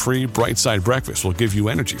 Their free Bright Side breakfast will give you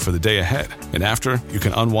energy for the day ahead. And after, you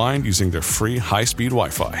can unwind using their free high-speed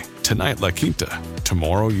Wi-Fi. Tonight, La Quinta.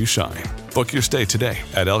 Tomorrow, you shine. Book your stay today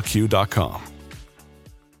at lq.com.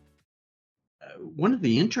 One of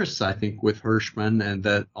the interests, I think, with Hirschman, and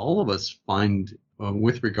that all of us find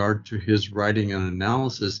with regard to his writing and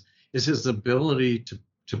analysis, is his ability to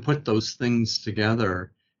put those things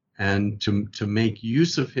together and to make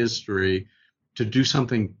use of history to do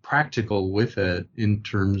something practical with it in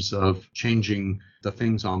terms of changing the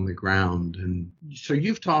things on the ground. And so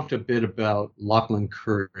you've talked a bit about Lachlan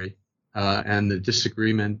Curry and the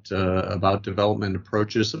disagreement about development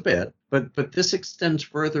approaches a bit, but this extends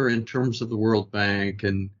further in terms of the World Bank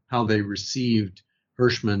and how they received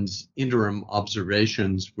Hirschman's interim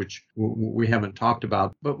observations, which we haven't talked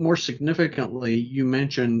about. But more significantly, you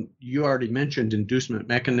already mentioned inducement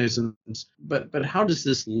mechanisms, but how does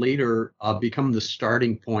this later become the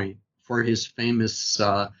starting point for his famous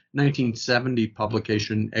 1970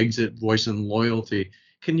 publication, Exit, Voice, and Loyalty?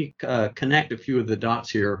 Can you connect a few of the dots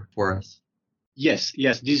here for us? Yes.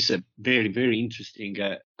 This is a very, very interesting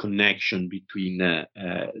connection between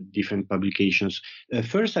different publications.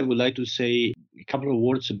 First, I would like to say a couple of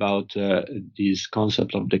words about this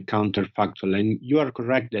concept of the counterfactual. And you are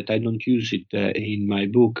correct that I don't use it in my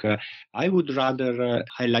book. I would rather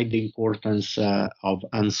highlight the importance of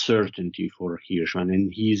uncertainty for Hirschman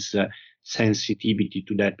and his sensitivity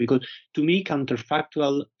to that, because to me,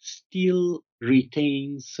 counterfactual still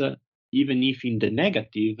retains, even if in the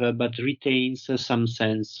negative, but retains some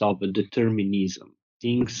sense of determinism.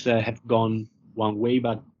 Things have gone one way,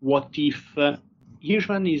 but what if?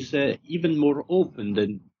 Hirschman is even more open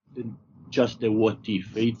than just the what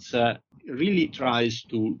if. It's really tries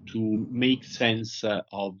to make sense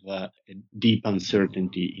of deep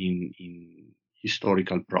uncertainty in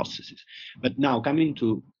historical processes. But now coming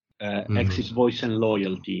to Exit, Voice, and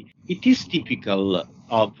Loyalty, it is typical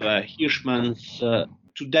of Hirschman's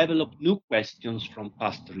to develop new questions from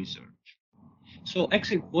past research. So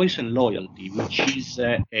Exit, Voice, and Loyalty, which is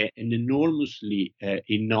an enormously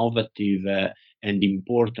innovative and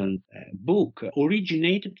important book,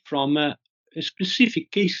 originated from a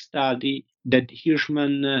specific case study that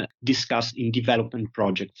Hirschman discussed in development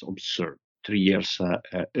projects observed 3 years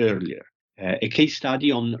earlier, a case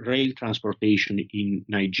study on rail transportation in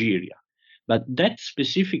Nigeria. But that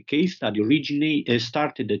specific case study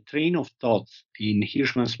started a train of thoughts in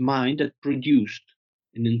Hirschman's mind that produced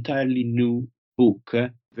an entirely new book,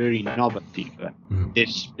 very innovative. The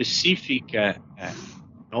specific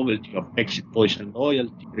novelty of Exit, Voice, and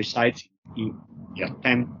Loyalty resides in the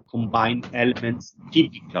attempt to combine elements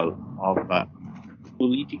typical of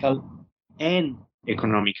political and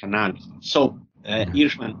economic analysis. So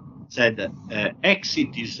Hirschman said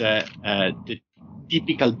exit is the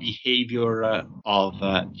typical behavior of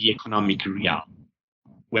the economic realm.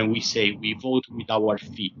 When we say we vote with our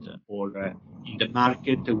feet, or in the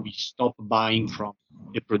market we stop buying from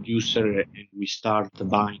a producer and we start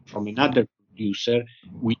buying from another producer,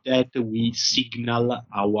 with that we signal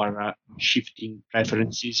our shifting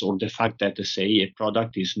preferences, or the fact that, say, a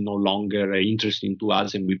product is no longer interesting to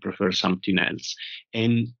us and we prefer something else.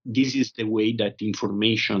 And this is the way that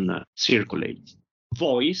information circulates.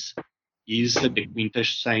 Voice is the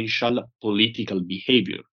quintessential political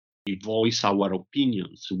behavior. We voice our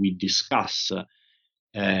opinions, we discuss,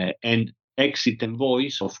 and exit and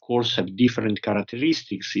voice, of course, have different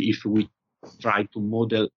characteristics if we try to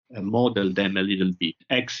model them a little bit.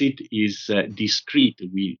 Exit is discrete.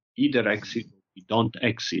 We either exit or we don't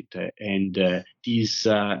exit, and it is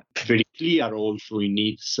very clear also in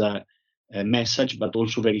its message, but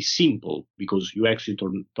also very simple, because you exit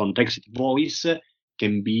or don't exit. Voice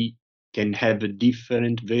can have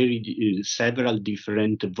several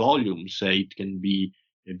different volumes. It can be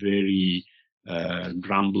a very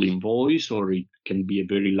grumbling voice, or it can be a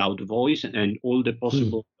very loud voice, and all the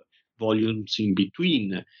possible volumes in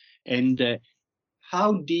between. And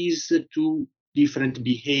how these two different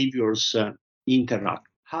behaviors interact.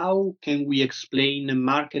 How can we explain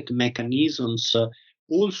market mechanisms,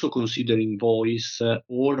 also considering voice,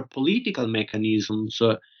 or political mechanisms,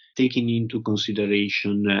 taking into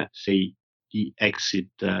consideration, say, the exit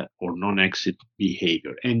or non-exit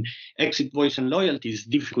behavior. And Exit, Voice, and Loyalty is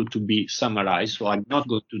difficult to be summarized, so I'm not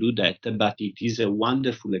going to do that, but it is a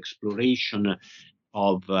wonderful exploration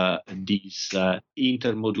of this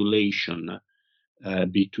intermodulation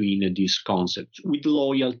between these concepts, with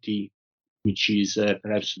loyalty, which is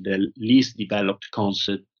perhaps the least developed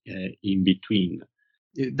concept in between.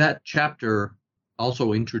 That chapter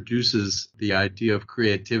also introduces the idea of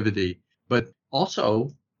creativity, but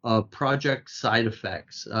also project side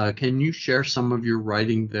effects. Can you share some of your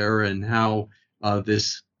writing there and how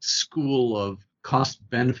this school of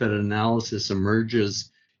cost-benefit analysis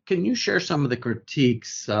emerges? Can you share some of the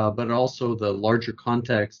critiques, but also the larger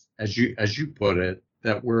context, as you put it,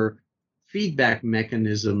 that were feedback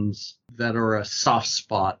mechanisms that are a soft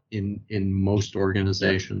spot in most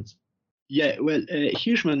organizations? Yeah, well,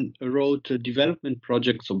 Hirschman wrote Development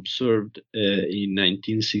Projects Observed in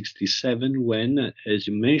 1967 when, as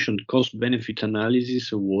you mentioned, cost-benefit analysis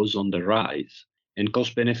was on the rise. And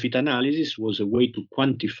cost-benefit analysis was a way to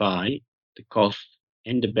quantify the costs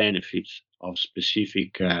and the benefits of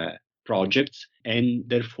specific projects, and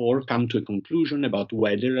therefore come to a conclusion about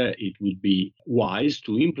whether it would be wise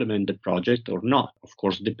to implement the project or not, of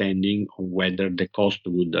course, depending on whether the cost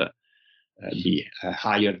would be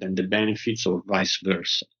higher than the benefits or vice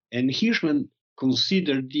versa. And Hirschman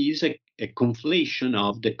considered this a conflation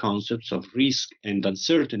of the concepts of risk and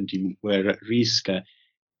uncertainty, where risk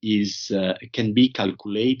can be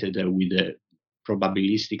calculated with a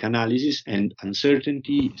probabilistic analysis, and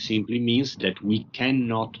uncertainty simply means that we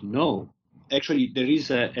cannot know. Actually, there is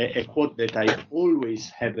a quote that I always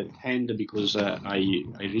have at hand because I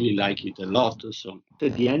really like it a lot. So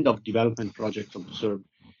at the end of Development Projects Observed,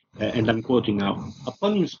 and I'm quoting now,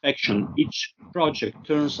 upon inspection, each project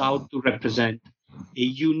turns out to represent a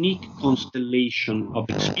unique constellation of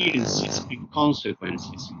experiences and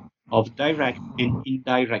consequences, of direct and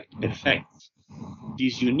indirect effects.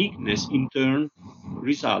 This uniqueness, in turn,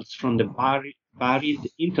 results from the varied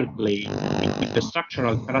interplay between the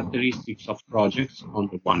structural characteristics of projects on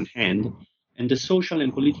the one hand and the social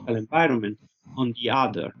and political environment on the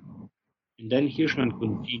other. And then Hirschman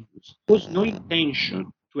continues, there was no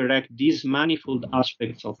intention to erect these manifold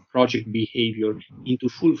aspects of project behavior into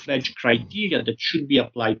full-fledged criteria that should be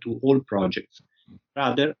applied to all projects.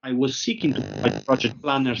 Rather, I was seeking to provide project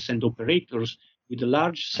planners and operators with a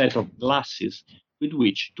large set of glasses with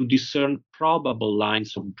which to discern probable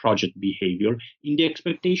lines of project behavior in the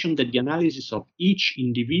expectation that the analysis of each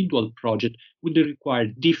individual project would require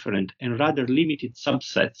different and rather limited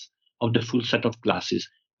subsets of the full set of glasses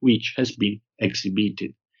which has been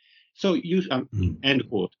exhibited. So end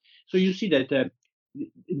quote. So you see that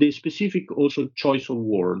the specific also choice of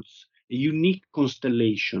words, a unique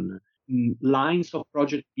constellation, lines of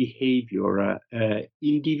project behavior,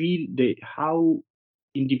 how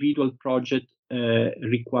individual projects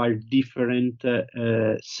require different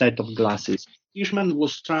set of glasses. Hirschman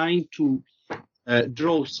was trying to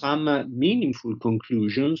draw some meaningful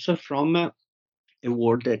conclusions from a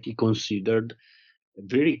world that he considered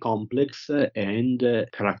very complex and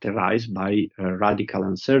characterized by radical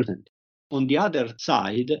uncertainty. On the other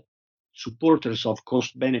side, supporters of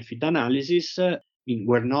cost-benefit analysis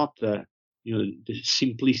were not the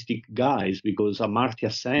simplistic guys, because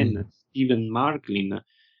Amartya Sen, Stephen Marklin,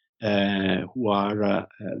 who are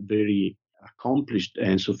very accomplished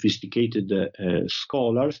and sophisticated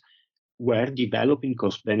scholars, were developing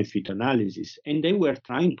cost-benefit analysis, and they were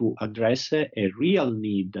trying to address a real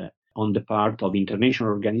need on the part of international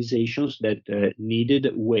organizations that needed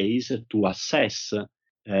ways to assess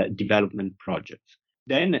development projects.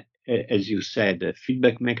 Then, as you said,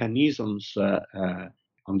 feedback mechanisms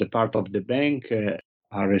on the part of the bank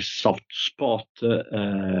are a soft spot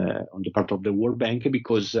on the part of the World Bank,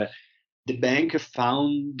 because the bank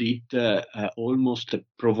found it almost a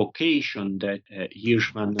provocation that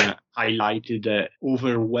Hirschman highlighted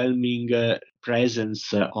overwhelming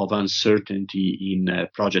presence of uncertainty in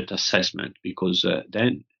project assessment, because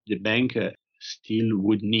then the bank still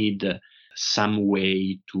would need some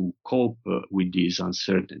way to cope with this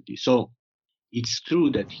uncertainty. So it's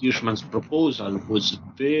true that Hirschman's proposal was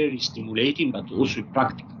very stimulating, but also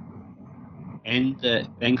practical. And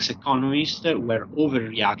bank's economists were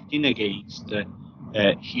overreacting against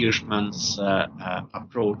Hirschman's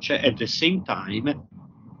approach. At the same time,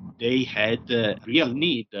 they had a real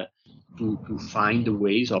need to find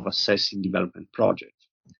ways of assessing development projects.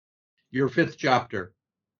 Your fifth chapter,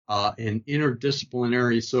 in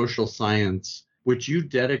interdisciplinary social science, which you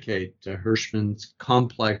dedicate to Hirschman's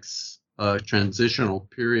complex transitional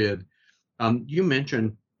period, you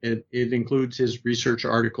mentioned it includes his research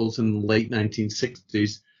articles in the late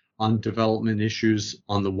 1960s on development issues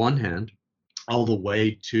on the one hand, all the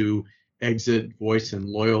way to Exit, Voice, and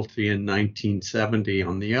Loyalty in 1970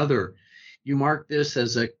 on the other. You mark this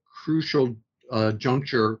as a crucial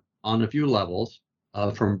juncture on a few levels,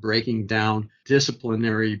 from breaking down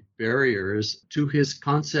disciplinary barriers to his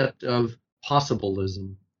concept of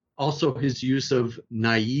possibilism. Also, his use of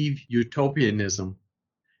naive utopianism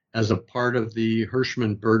as a part of the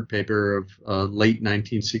Hirschman-Bird paper of late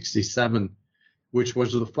 1967, which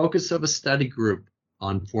was the focus of a study group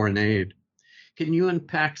on foreign aid. Can you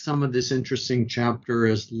unpack some of this interesting chapter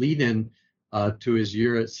as lead-in to his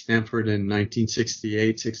year at Stanford in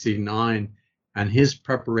 1968-69 and his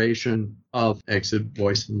preparation of Exit,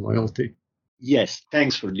 Voice, and Loyalty? Yes,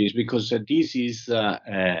 thanks for this, because this is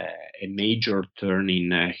a major turn in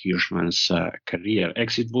Hirschman's career.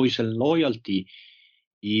 Exit, Voice, and Loyalty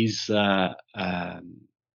is the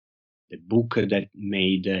book that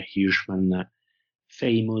made Hirschman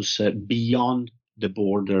famous beyond the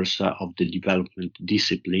borders of the development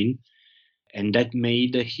discipline, and that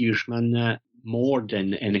made Hirschman more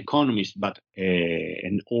than an economist, but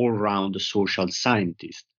an all-round social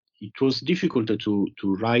scientist. It was difficult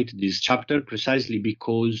to write this chapter precisely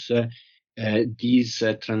because this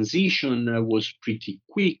transition was pretty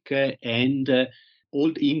quick, and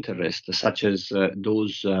old interests, such as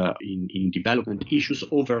those in development issues,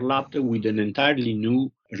 overlapped with an entirely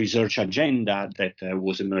new research agenda that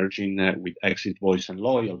was emerging with Exit, Voice, and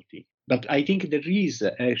Loyalty. But I think there is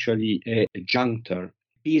actually a juncture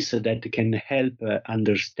piece that can help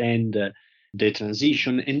understand the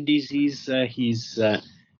transition, and this is his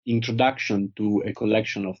introduction to a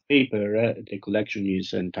collection of paper. The collection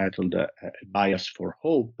is entitled Bias for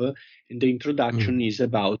Hope, and the introduction is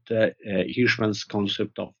about Hirschman's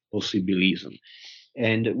concept of possibilism.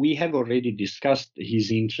 And we have already discussed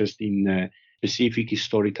his interest in specific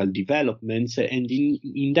historical developments, and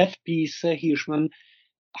in that piece, Hirschman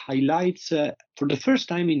highlights for the first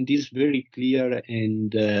time in this very clear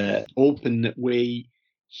and open way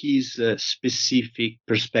his specific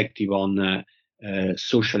perspective on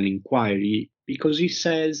social inquiry, because he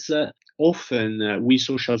says often we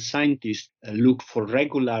social scientists look for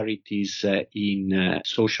regularities in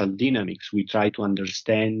social dynamics. We try to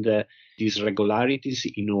understand these regularities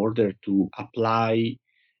in order to apply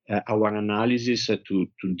our analysis to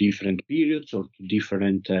different periods or to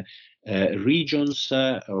different regions,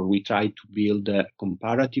 or we try to build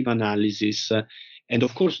comparative analysis. And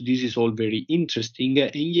of course, this is all very interesting,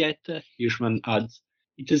 and yet Hirschman adds,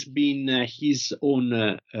 it has been his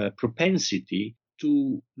own propensity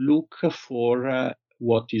to look for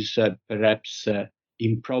what is perhaps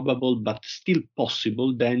improbable but still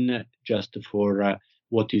possible than just for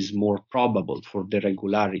what is more probable, for the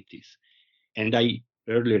regularities. And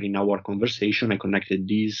earlier in our conversation, I connected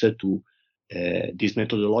this to this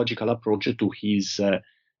methodological approach to his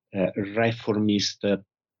reformist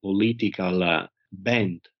political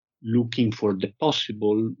bent. Looking for the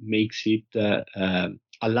possible makes it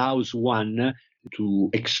allows one to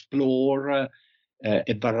explore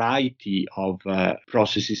a variety of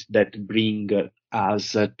processes that bring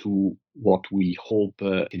us to what we hope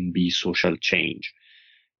can be social change.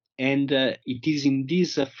 And it is in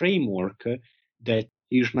this framework that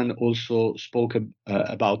Hirschman also spoke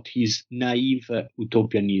about his naive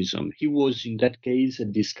utopianism. He was, in that case,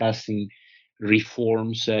 discussing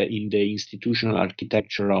reforms in the institutional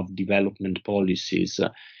architecture of development policies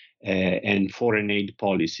and foreign aid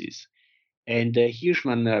policies. And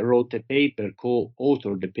Hirschman wrote a paper,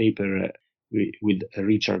 co-authored a paper with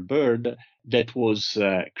Richard Bird that was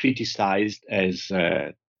criticized as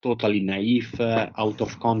totally naive, out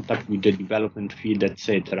of contact with the development field,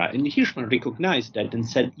 etc. And Hirschman recognized that and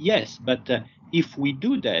said, yes, but if we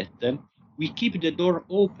do that, we keep the door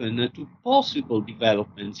open to possible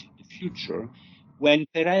developments in the future when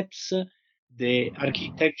perhaps the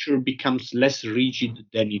architecture becomes less rigid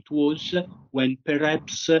than it was, when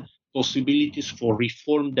perhaps possibilities for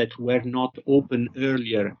reform that were not open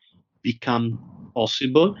earlier become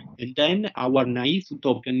possible, and then our naive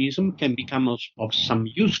utopianism can become of some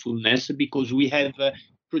usefulness because we have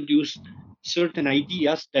produced certain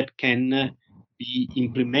ideas that can be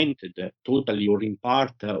implemented totally or in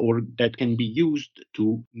part, or that can be used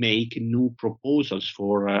to make new proposals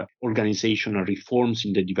for organizational reforms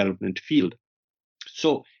in the development field.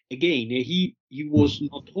 So again, he was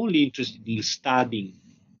not only interested in studying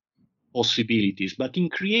possibilities, but in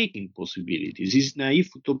creating possibilities. His naive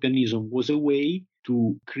utopianism was a way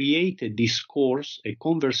to create a discourse, a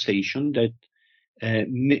conversation that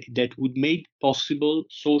that would make possible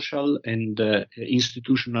social and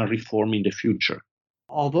institutional reform in the future.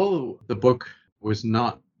 Although the book was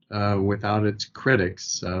not without its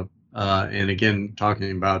critics, and again,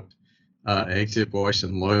 talking about Exit, Voice,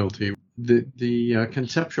 and Loyalty, the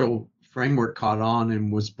conceptual framework caught on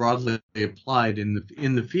and was broadly applied in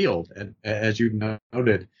the field, as you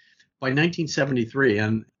noted. By 1973,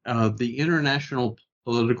 and the International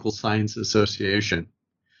Political Science Association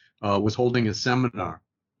was holding a seminar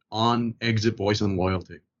on exit voice and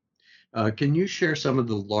loyalty. Can you share some of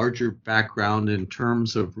the larger background in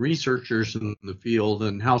terms of researchers in the field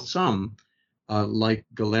and how some, like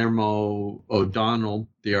Guillermo O'Donnell,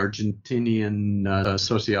 the Argentinian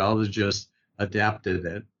sociologist, adapted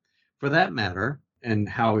it? For that matter, and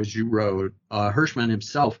how, as you wrote, Hirschman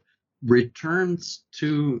himself returns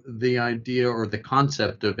to the idea or the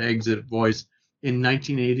concept of exit voice in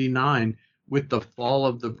 1989 with the fall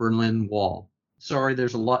of the Berlin Wall. Sorry,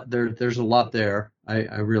 there's a lot there. There's a lot there.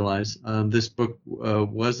 I realize this book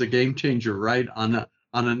was a game changer, right? On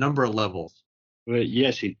a number of levels. Well,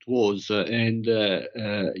 yes, it was, and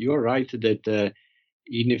you're right that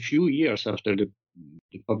in a few years after the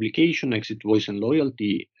publication, Exit Voice and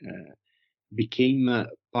Loyalty became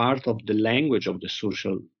part of the language of the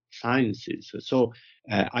social sciences. So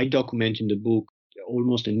I document in the book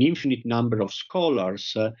almost an infinite number of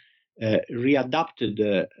scholars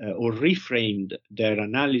readapted or reframed their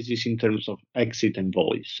analysis in terms of exit and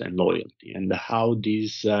voice and loyalty, and how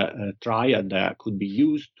this triad could be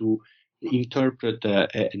used to interpret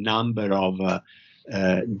a number of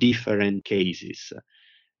different cases.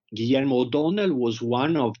 Guillermo O'Donnell was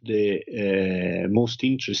one of the most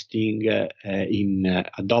interesting in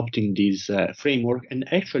adopting this framework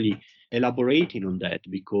and actually elaborating on that,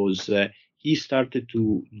 because he started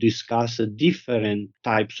to discuss different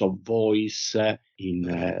types of voice in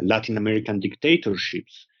Latin American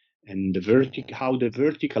dictatorships, and how the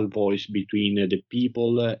vertical voice between the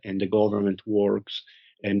people and the government works,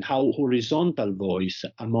 and how horizontal voice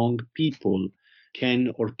among people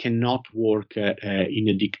can or cannot work in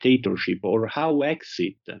a dictatorship, or how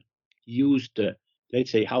exit used,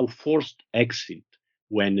 let's say, how forced exit,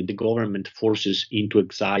 when the government forces into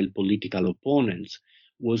exile political opponents,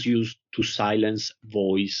 was used to silence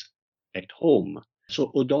voice at home.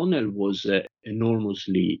 So O'Donnell was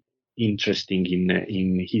enormously interesting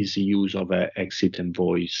in his use of exit and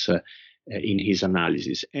voice in his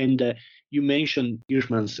analysis. And you mentioned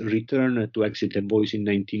Hirschman's return to exit and voice in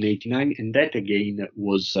 1989, and that again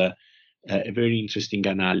was a very interesting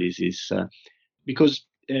analysis because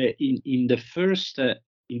in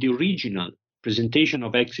the original presentation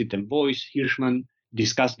of exit and voice, Hirschman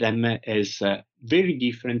discussed them as very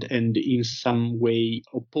different and in some way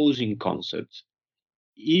opposing concepts.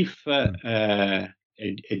 If a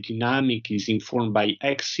dynamic is informed by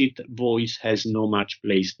exit, voice has no much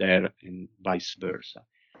place there, and vice versa.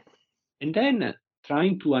 And then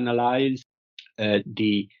trying to analyze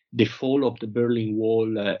the fall of the Berlin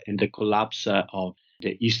Wall and the collapse of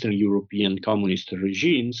the Eastern European communist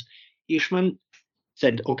regimes, Hirschman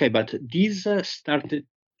said, okay, but this started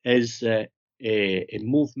as a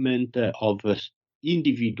movement of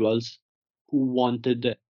individuals who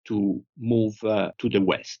wanted to move to the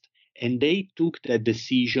West. And they took that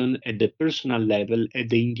decision at the personal level, at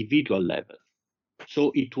the individual level.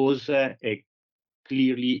 So it was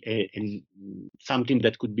clearly something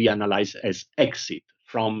that could be analyzed as exit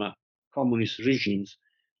from communist regimes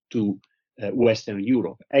to Western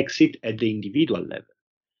Europe, exit at the individual level.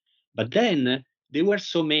 But then there were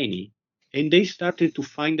so many, and they started to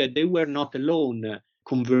find that they were not alone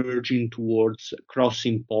converging towards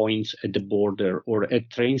crossing points at the border or at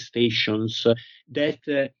train stations, that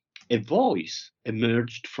a voice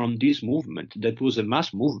emerged from this movement that was a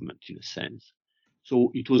mass movement in a sense.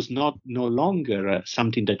 So it was no longer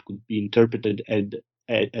something that could be interpreted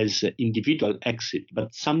as individual exit,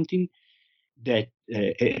 but something that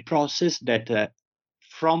a process that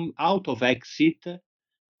from out of exit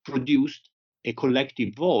produced a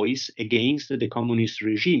collective voice against the communist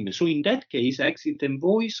regime. So in that case, exit and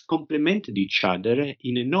voice complemented each other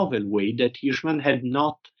in a novel way that Hirschman had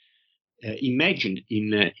not imagined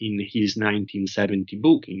in his 1970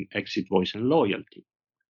 book, in Exit, Voice and Loyalty.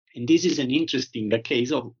 And this is an interesting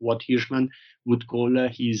case of what Hirschman would call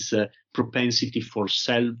his propensity for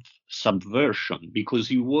self-subversion, because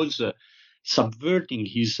he was subverting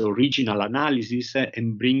his original analysis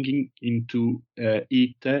and bringing into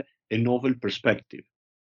it a novel perspective.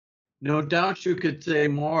 No doubt you could say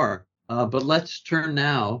more, but let's turn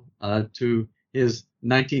now to his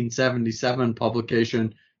 1977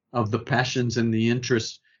 publication of The Passions and the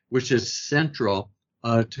Interests, which is central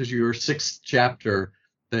to your sixth chapter,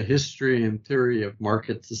 The History and Theory of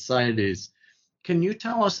Market Societies. Can you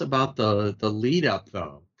tell us about the lead up,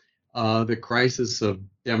 though, the crisis of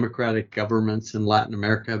democratic governments in Latin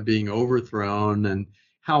America being overthrown, and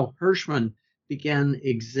how Hirschman began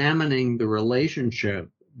examining the relationship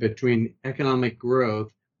between economic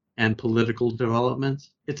growth and political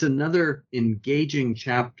developments. It's another engaging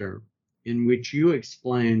chapter in which you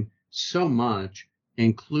explain so much,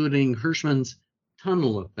 including Hirschman's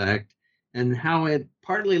tunnel effect and how it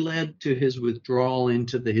partly led to his withdrawal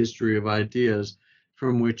into the history of ideas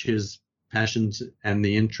from which his passions and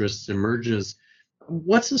the interests emerges.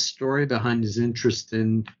 What's the story behind his interest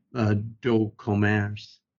in droit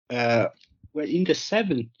commerce? Well, in the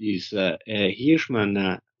 70s,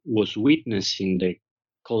 Hirschman was witnessing the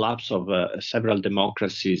collapse of several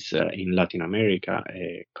democracies in Latin America,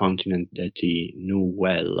 a continent that he knew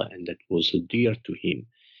well and that was dear to him.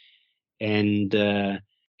 And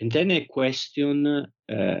then a question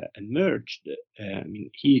emerged.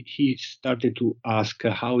 He started to ask,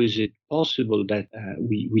 how is it possible that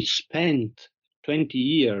we spent 20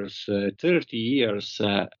 years, 30 years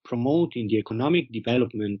promoting the economic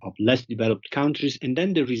development of less developed countries, and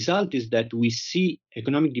then the result is that we see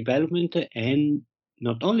economic development and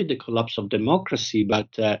not only the collapse of democracy, but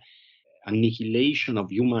annihilation of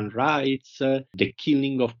human rights, the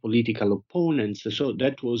killing of political opponents. So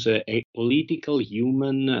that was a political,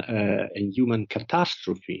 human, and human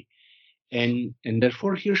catastrophe. And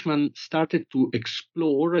therefore, Hirschman started to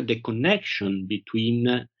explore the connection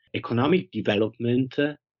between economic development,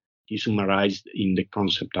 he summarized in the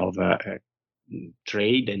concept of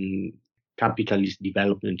trade and capitalist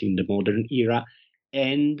development in the modern era,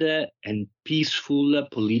 and peaceful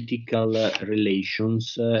political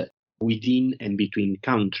relations within and between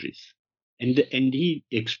countries. And he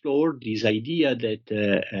explored this idea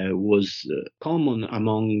that was common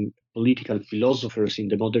among political philosophers in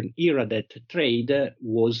the modern era, that trade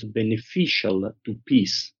was beneficial to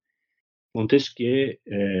peace. Montesquieu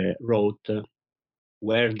wrote,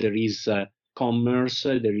 where there is commerce,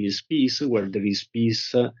 there is peace. Where there is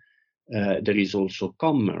peace, there is also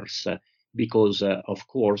commerce. Because, of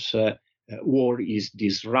course, war is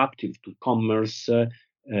disruptive to commerce.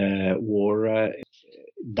 War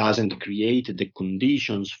doesn't create the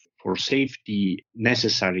conditions for safety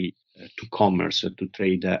necessary to commerce, to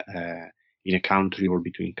trade in a country or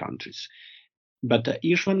between countries. But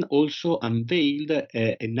Hirschman also unveiled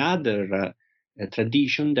another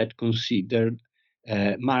tradition that considered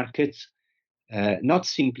markets not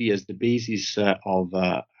simply as the basis of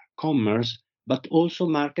commerce, but also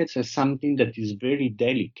markets as something that is very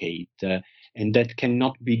delicate and that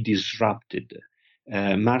cannot be disrupted.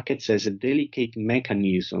 Markets as a delicate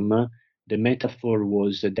mechanism. The metaphor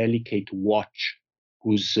was a delicate watch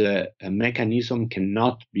whose mechanism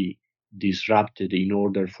cannot be disrupted in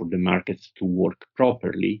order for the markets to work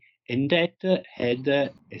properly. And that had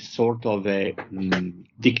a sort of a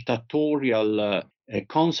dictatorial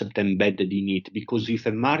concept embedded in it, because if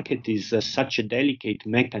a market is such a delicate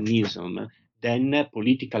mechanism, then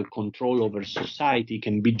political control over society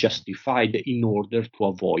can be justified in order to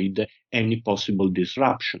avoid any possible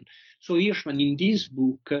disruption. So Hirschman, in this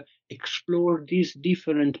book, explored these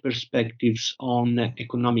different perspectives on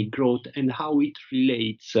economic growth and how it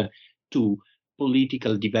relates to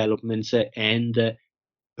political developments and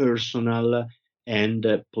personal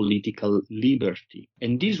and political liberty.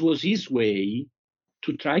 And this was his way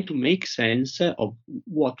to try to make sense of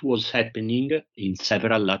what was happening in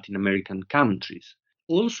several Latin American countries.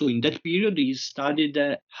 Also, in that period, he studied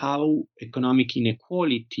how economic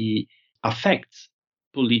inequality affects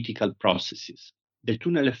political processes. The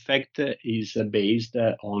tunnel effect is based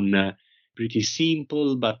on a pretty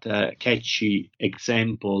simple but catchy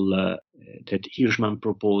example that Hirschman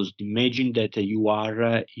proposed. Imagine that you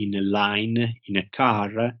are in a line, in a car,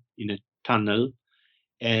 in a tunnel,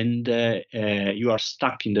 and you are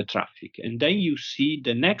stuck in the traffic. And then you see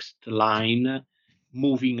the next line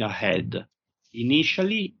moving ahead.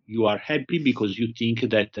 Initially, you are happy because you think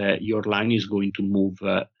that your line is going to move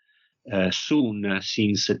soon,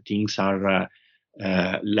 since things are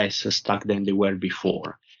less stuck than they were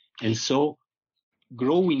before. And so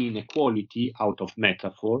growing inequality, out of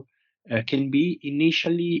metaphor, can be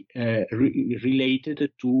initially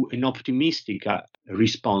related to an optimistic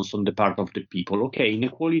response on the part of the people. Okay,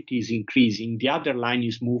 inequality is increasing, the other line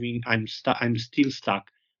is moving, I'm still stuck,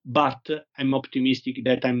 but I'm optimistic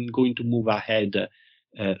that I'm going to move ahead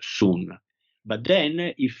soon. But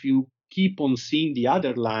then if you keep on seeing the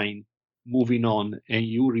other line moving on and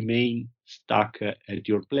you remain stuck at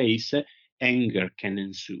your place, anger can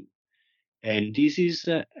ensue. And this is,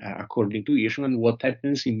 according to Hirschman, what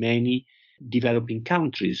happens in many developing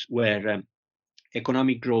countries where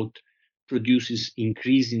economic growth produces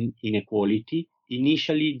increasing inequality.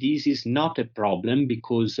 Initially, this is not a problem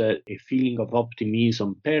because a feeling of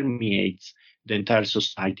optimism permeates the entire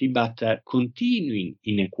society, but continuing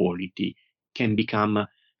inequality can become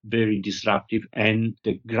very disruptive and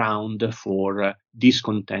the ground for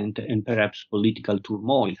discontent and perhaps political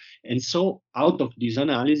turmoil. And so out of this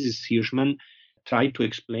analysis, Hirschman tried to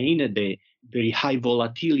explain the very high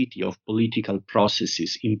volatility of political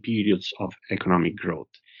processes in periods of economic growth.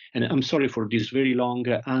 And I'm sorry for this very long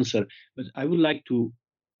answer, but I would like to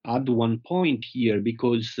add one point here,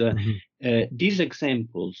 because these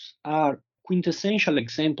examples are quintessential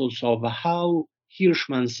examples of how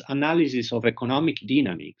Hirschman's analysis of economic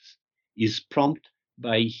dynamics is prompted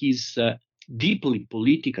by his deeply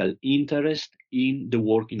political interest in the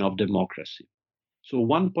working of democracy. So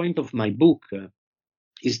one point of my book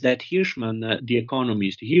is that Hirschman, the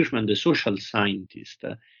economist, Hirschman, the social scientist,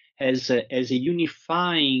 has a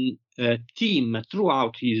unifying theme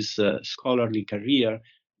throughout his scholarly career,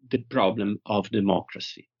 the problem of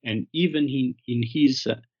democracy. And even in his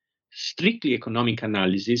strictly economic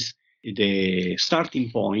analysis, the starting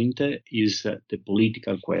point is the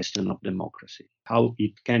political question of democracy, how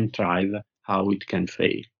it can thrive, how it can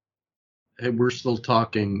fail. We're still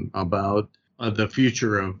talking about the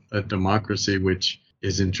future of democracy, which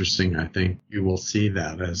is interesting. I think you will see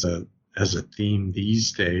that as a theme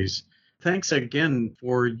these days. Thanks again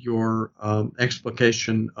for your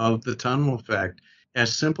explication of the tunnel effect.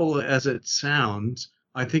 As simple as it sounds,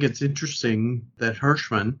 I think it's interesting that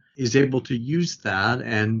Hirschman is able to use that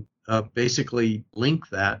and basically link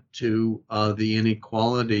that to the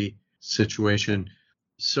inequality situation.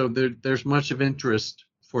 So there's much of interest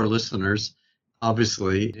for listeners,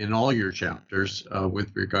 obviously, in all your chapters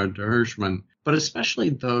with regard to Hirschman, but especially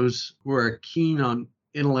those who are keen on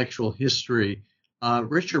intellectual history.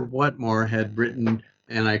 Richard Wetmore had written,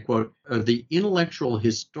 and I quote, "The intellectual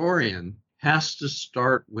historian has to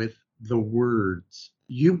start with the words."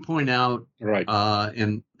 You point out right.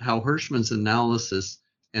 And how Hirschman's analysis,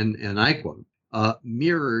 and I quote,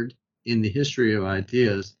 mirrored in the history of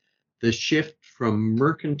ideas the shift from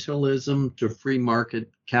mercantilism to free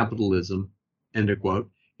market capitalism, end of quote,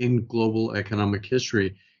 in global economic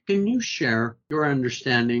history. Can you share your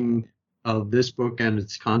understanding of this book and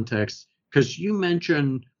its context? Because you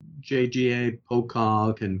mentioned J.G.A.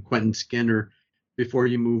 Pocock and Quentin Skinner before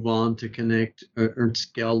you move on to connect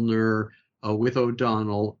Ernst Gellner with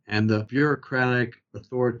O'Donnell and the bureaucratic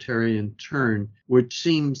authoritarian turn, which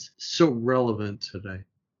seems so relevant today.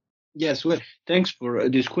 Yes, well, thanks for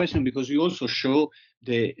this question, because you also show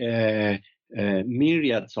the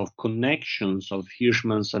myriads of connections of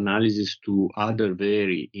Hirschman's analysis to other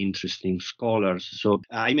very interesting scholars. So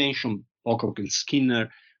I mentioned Pocock and Skinner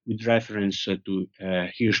with reference to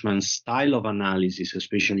Hirschman's style of analysis,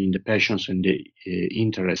 especially in the passions and the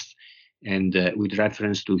interests, and with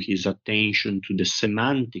reference to his attention to the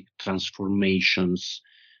semantic transformations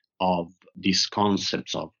of these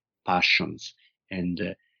concepts of passions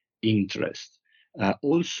and interest.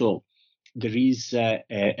 Also, there is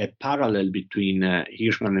a parallel between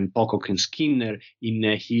Hirschman and Pocock and Skinner in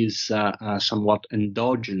his somewhat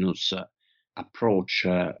endogenous approach,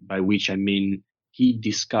 by which I mean he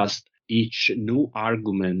discussed each new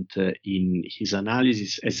argument in his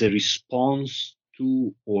analysis as a response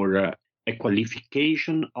to or a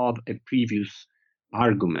qualification of a previous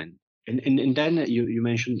argument. And then you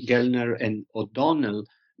mentioned Gellner and O'Donnell.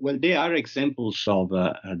 Well, they are examples of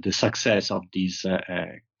the success of these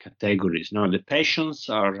categories. Now, the passions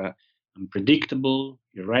are unpredictable,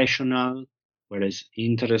 irrational, whereas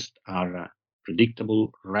interests are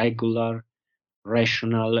predictable, regular,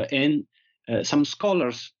 rational. And some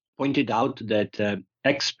scholars pointed out that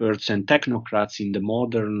experts and technocrats in the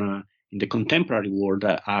modern, in the contemporary world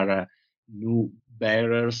are new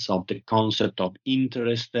bearers of the concept of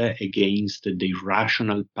interest against the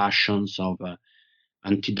irrational passions of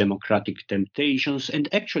anti-democratic temptations. And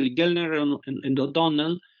actually, Gellner and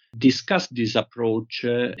O'Donnell discussed this approach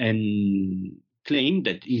and claimed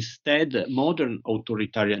that instead modern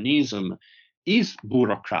authoritarianism is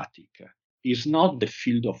bureaucratic, is not the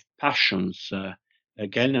field of passions.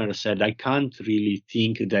 Gellner said, I can't really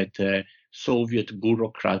think that Soviet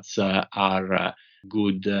bureaucrats are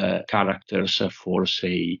good characters for,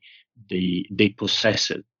 say, They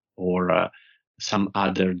Possessed or some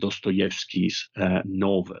other Dostoevsky's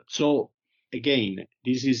novel. So again,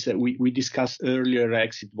 this is we discussed earlier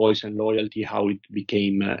exit, voice, and loyalty, how it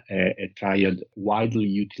became a triad widely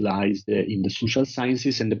utilized in the social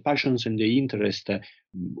sciences, and the passions and the interest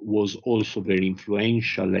was also very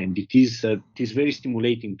influential. And it is very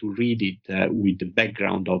stimulating to read it with the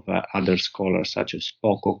background of other scholars such as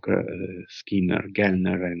Pocock, Skinner,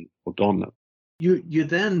 Gellner, and O'Donnell. You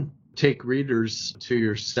then take readers to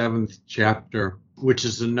your 7th chapter, which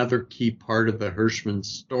is another key part of the Hirschman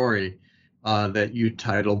story that you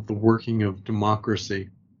titled The Working of Democracy.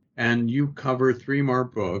 And you cover 3 more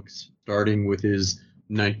books, starting with his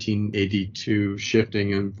 1982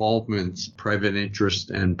 Shifting Involvements, Private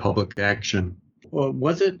Interest and Public Action. Well,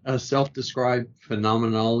 was it a self-described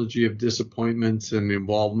phenomenology of disappointments and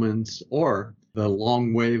involvements, or the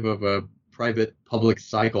long wave of a private-public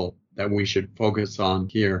cycle that we should focus on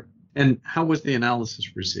here? And how was the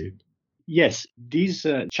analysis received? Yes, this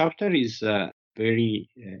chapter is very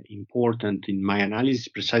important in my analysis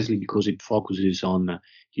precisely because it focuses on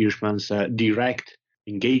Hirschman's direct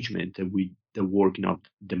engagement with the working of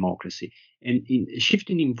democracy. And in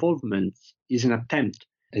Shifting Involvements is an attempt,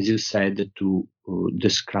 as you said, to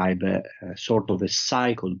describe a sort of a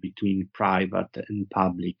cycle between private and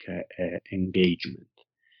public engagement.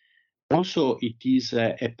 Also, it is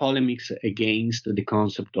a polemic against the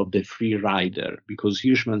concept of the free rider, because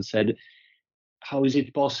Hirschman said, how is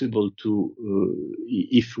it possible to,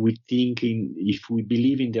 if we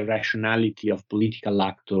believe in the rationality of political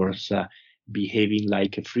actors behaving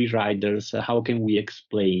like free riders, how can we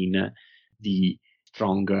explain the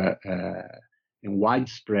strong and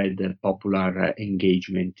widespread popular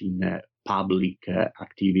engagement in public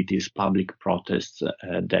activities, public protests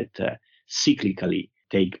that cyclically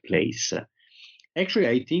take place? Actually,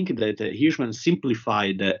 I think that Hirschman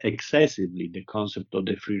simplified excessively the concept of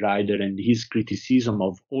the free rider, and his criticism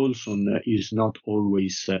of Olson is not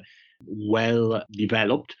always well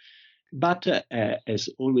developed. But as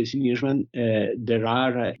always in Hirschman, there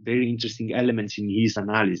are very interesting elements in his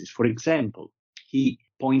analysis. For example, he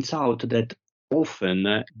points out that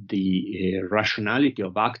often the rationality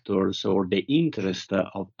of actors or the interest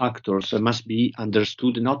of actors must be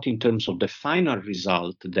understood not in terms of the final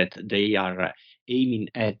result that they are aiming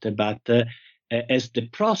at, but as the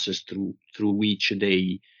process through which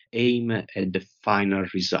they aim at the final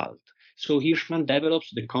result. So Hirschman develops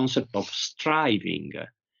the concept of striving,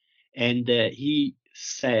 and he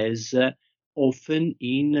says often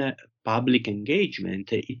in public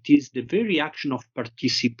engagement, it is the very action of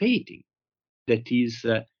participating that is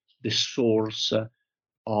the source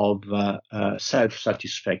of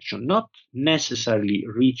self-satisfaction, not necessarily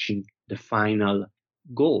reaching the final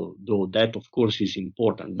goal, though that of course is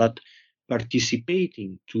important, but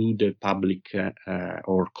participating to the public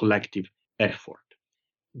or collective effort.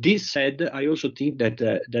 This said, I also think that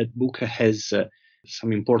that book has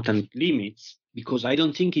some important limits, because I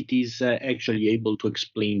don't think it is actually able to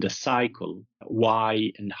explain the cycle,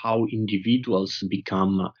 why and how individuals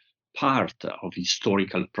become part of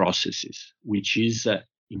historical processes, which is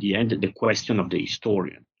in the end the question of the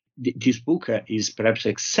historian. This book is perhaps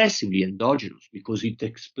excessively endogenous because it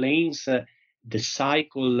explains the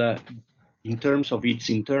cycle in terms of its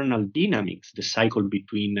internal dynamics, the cycle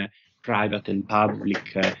between private and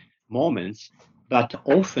public moments, but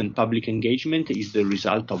often public engagement is the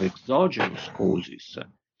result of exogenous causes.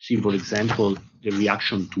 See, for example, the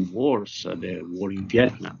reaction to wars, the war in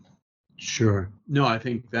Vietnam. Sure. No, I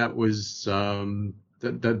think that was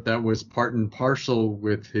that was part and parcel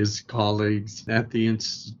with his colleagues at the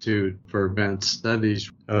Institute for Advanced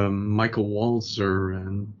Studies, Michael Walzer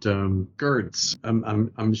and Gertz.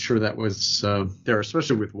 I'm sure that was there,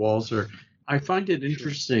 especially with Walzer. I find it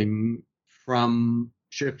interesting from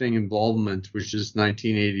Shifting Involvement, which is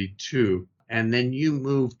 1982, and then you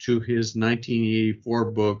move to his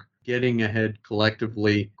 1984 book, Getting Ahead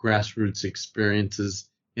Collectively, Grassroots Experiences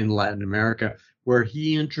in Latin America, where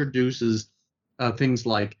he introduces things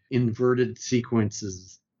like inverted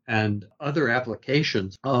sequences and other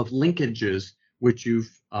applications of linkages, which you've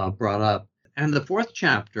brought up. And the 4th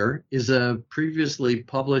chapter is a previously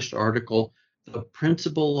published article, The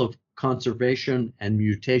Principle of Conservation and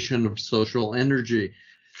Mutation of Social Energy.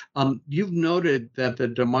 You've noted that the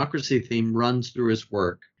democracy theme runs through his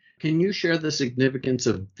work. Can you share the significance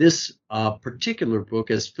of this particular book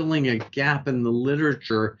as filling a gap in the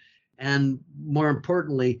literature and, more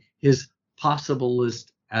importantly, his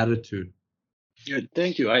possibilist attitude? Yeah,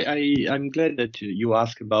 thank you. I'm glad that you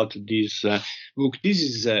asked about this book. This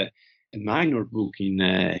is a minor book in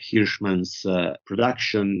Hirschman's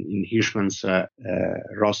production, in Hirschman's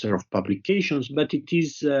roster of publications, but it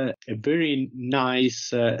is a very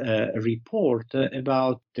nice report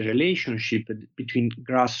about the relationship between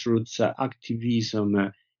grassroots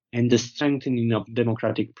activism and the strengthening of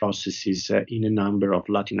democratic processes in a number of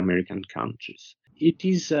Latin American countries. It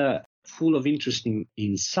is full of interesting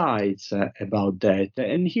insights about that,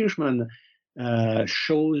 and Hirschman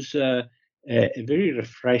shows a very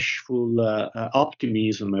refreshful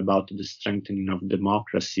optimism about the strengthening of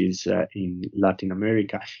democracies in Latin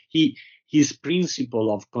America. His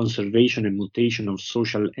principle of conservation and mutation of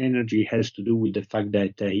social energy has to do with the fact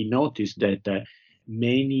that he noticed that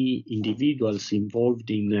many individuals involved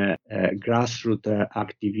in grassroots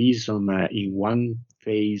activism in one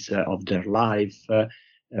phase of their life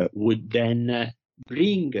would then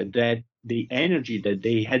bring the energy that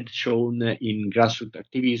they had shown in grassroots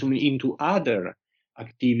activism into other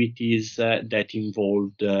activities that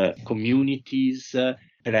involved communities,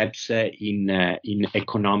 perhaps in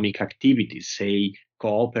economic activities, say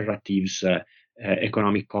cooperatives,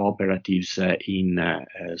 economic cooperatives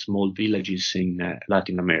in small villages in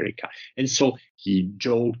Latin America. And so he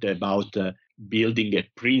joked about building a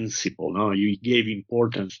principle. No? He gave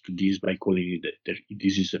importance to this by calling it that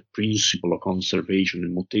this is a principle of conservation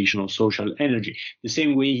and mutation of social energy. The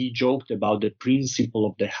same way he joked about the principle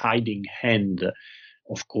of the hiding hand,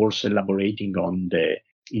 of course, elaborating on the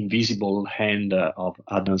invisible hand of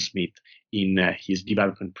Adam Smith in his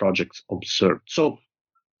development projects Observed. So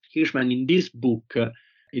Hirschman, in this book,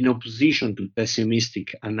 in opposition to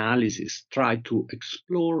pessimistic analysis, tried to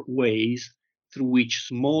explore ways through which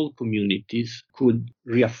small communities could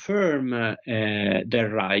reaffirm their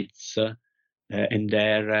rights and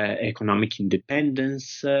their economic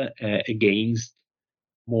independence against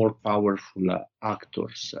more powerful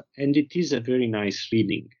actors. And it is a very nice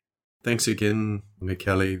reading. Thanks again,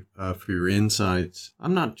 Michele, for your insights.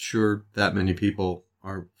 I'm not sure that many people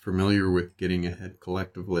are familiar with Getting Ahead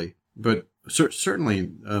collectively, but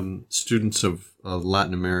certainly students of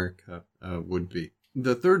Latin America would be.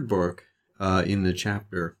 The third book in the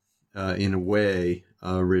chapter, in a way,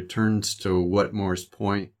 returns to Wetmore's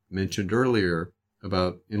point mentioned earlier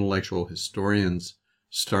about intellectual historians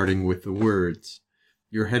starting with the words.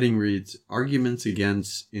 Your heading reads, Arguments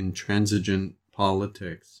Against Intransigent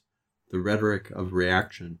Politics, the Rhetoric of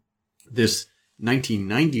Reaction. This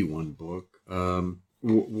 1991 book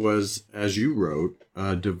was, as you wrote,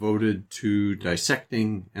 devoted to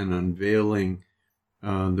dissecting and unveiling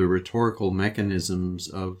the rhetorical mechanisms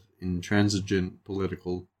of intransigent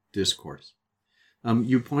political discourse.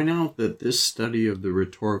 You point out that this study of the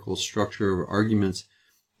rhetorical structure of arguments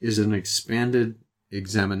is an expanded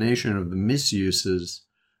examination of the misuses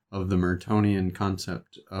of the Mertonian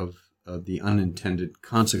concept of the unintended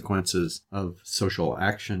consequences of social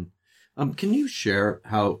action. Can you share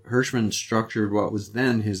how Hirschman structured what was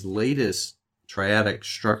then his latest triadic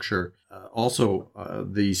structure, also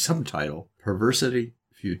the subtitle, Perversity,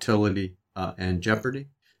 Futility, and Jeopardy?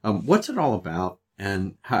 What's it all about,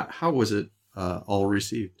 and how was it all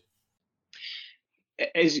received?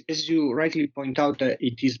 As you rightly point out,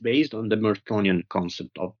 it is based on the Mertonian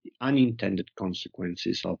concept of the unintended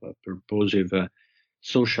consequences of a purposive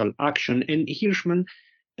social action. And Hirschman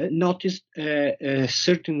noticed a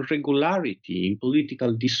certain regularity in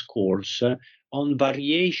political discourse on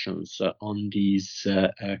variations on this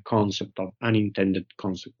concept of unintended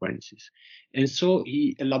consequences. And so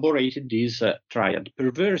he elaborated this triad,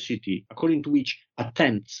 perversity, according to which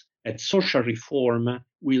attempts at social reform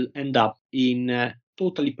will end up in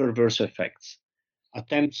totally perverse effects.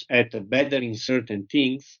 Attempts at bettering certain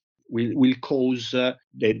things will cause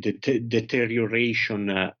the deterioration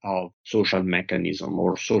of social mechanism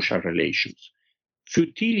or social relations.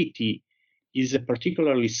 Futility is a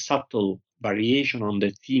particularly subtle variation on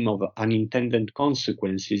the theme of unintended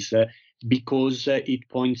consequences because it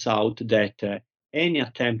points out that any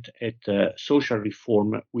attempt at social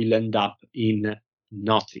reform will end up in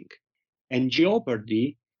nothing. And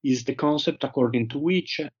jeopardy is the concept according to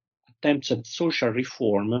which attempts at social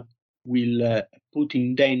reform will put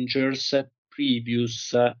in danger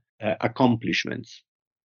previous accomplishments.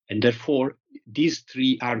 And therefore, these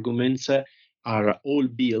three arguments are all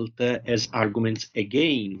built as arguments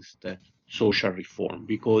against social reform,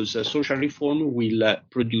 because social reform will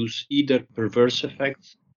produce either perverse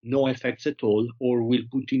effects, no effects at all, or will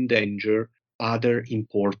put in danger other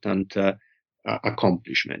important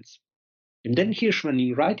accomplishments. And then Hirschman,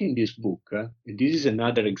 in writing this book, and this is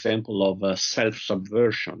another example of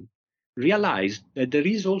self-subversion, realized that there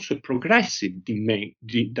is also a progressive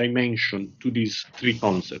dimension to these three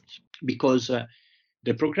concepts, because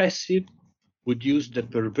the progressive would use the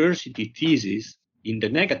perversity thesis in the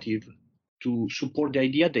negative to support the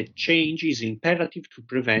idea that change is imperative to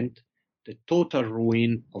prevent the total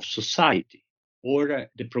ruin of society. Or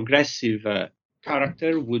the progressive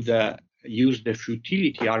character would use the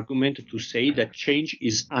futility argument to say that change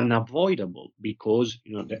is unavoidable because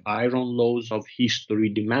the iron laws of history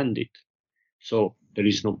demand it. So there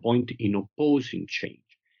is no point in opposing change.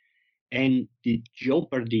 And the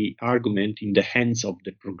jeopardy argument in the hands of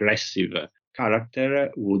the progressive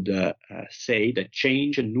character would say that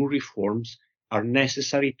change and new reforms are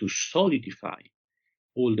necessary to solidify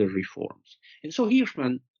older reforms. And so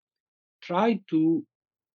Hirschman tried to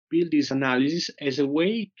built this analysis as a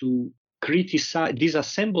way to criticize,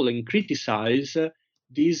 disassemble and criticize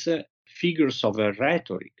these figures of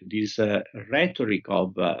rhetoric, this rhetoric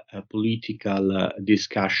of political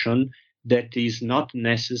discussion that is not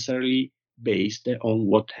necessarily based on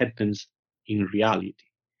what happens in reality.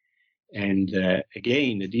 And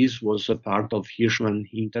again, this was a part of Hirschman's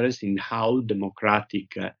interest in how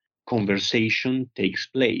democratic conversation takes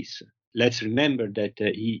place. Let's remember that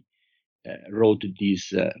he wrote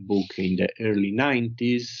this book in the early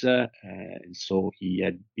 90s, and so he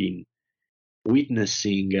had been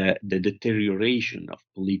witnessing the deterioration of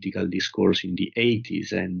political discourse in the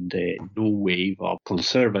 80s and the new wave of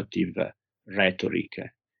conservative rhetoric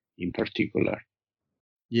in particular.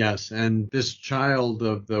 Yes, and this child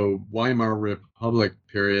of the Weimar Republic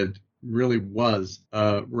period really was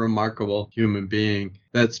a remarkable human being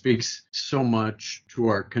that speaks so much to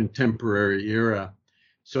our contemporary era.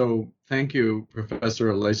 So thank you,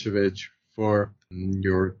 Professor Aleksijevich, for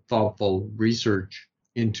your thoughtful research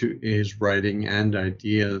into his writing and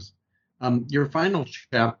ideas. Your final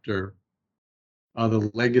chapter, The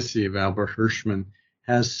Legacy of Albert Hirschman,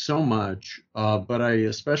 has so much, but I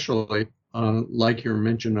especially like your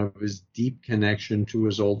mention of his deep connection to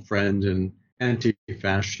his old friend and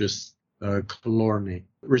anti-fascist Colorny,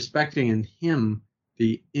 respecting in him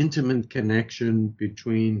the intimate connection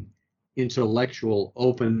between intellectual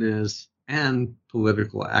openness and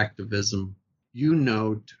political activism. You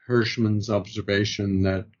note Hirschman's observation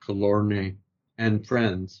that Colorny and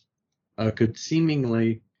friends could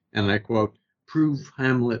seemingly, and I quote, prove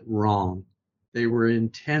Hamlet wrong. They were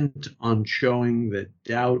intent on showing that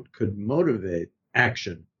doubt could motivate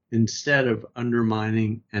action instead of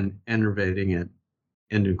undermining and enervating it,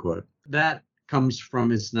 end quote. That comes from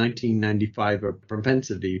his 1995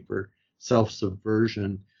 propensity for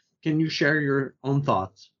self-subversion. Can you share your own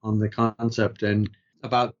thoughts on the concept and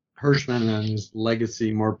about Hirschman and his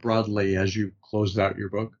legacy more broadly as you closed out your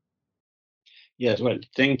book? Yes, well,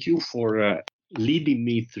 thank you for leading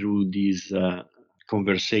me through this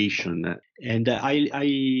conversation. And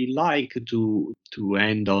I like to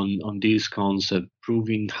end on this concept,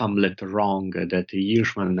 proving Hamlet wrong, that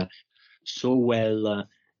Hirschman so well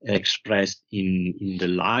expressed in the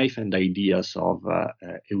life and ideas of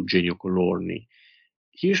Eugenio Colorny.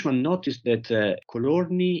 Hirschman noticed that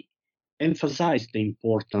Colorny emphasized the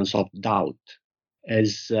importance of doubt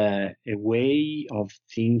as a way of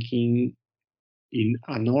thinking in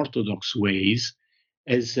unorthodox ways,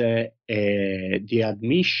 as the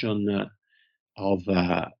admission of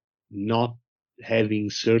not having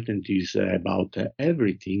certainties about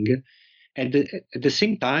everything. At the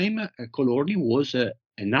same time, Colorny was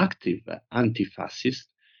an active anti-fascist,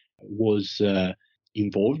 was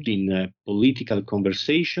involved in political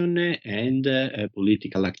conversation and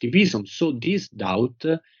political activism. So this doubt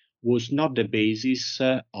was not the basis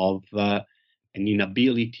of an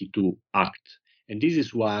inability to act. And this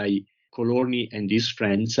is why Colorny and his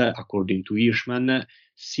friends, according to Hirschman,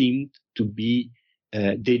 seemed to be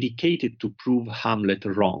dedicated to prove Hamlet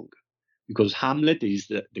wrong. Because Hamlet is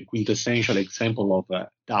the quintessential example of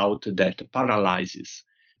doubt that paralyzes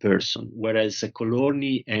person, whereas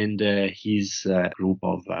Colorny and his group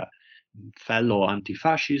of fellow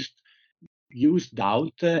anti-fascists used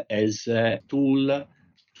doubt as a tool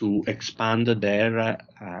to expand their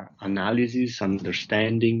analysis,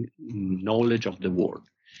 understanding, knowledge of the world.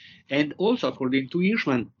 And also, according to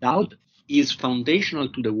Hirschman, doubt is foundational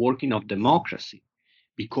to the working of democracy,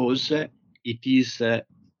 because it is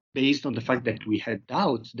based on the fact that we had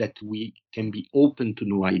doubts that we can be open to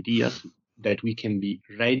new ideas, that we can be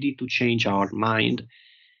ready to change our mind.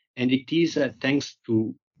 And it is thanks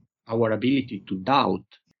to our ability to doubt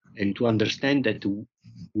and to understand that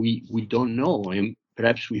we don't know, and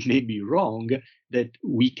perhaps we may be wrong, that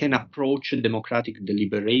we can approach democratic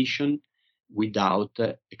deliberation without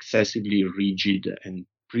excessively rigid and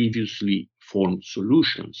previously formed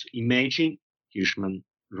solutions. Imagine, Hirschman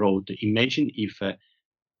wrote, imagine if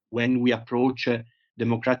when we approach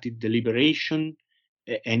democratic deliberation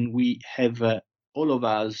and we have all of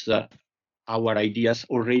us our ideas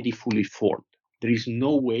already fully formed. There is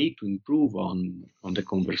no way to improve on the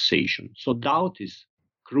conversation. So doubt is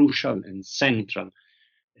crucial and central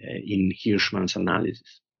in Hirschman's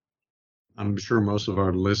analysis. I'm sure most of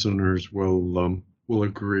our listeners will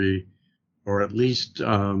agree, or at least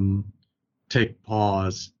take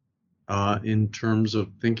pause in terms of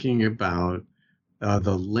thinking about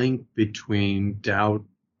the link between doubt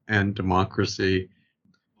and democracy.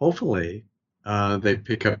 Hopefully, they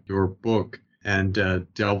pick up your book and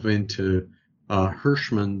delve into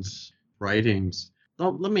Hirschman's writings.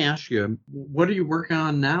 Well, let me ask you, what are you working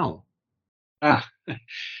on now?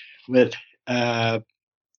 Well,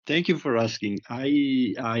 thank you for asking.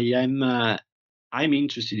 I'm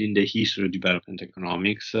interested in the history of development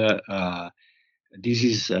economics. This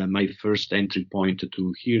is my first entry point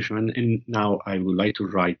to Hirschman, and now I would like to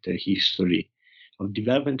write a history of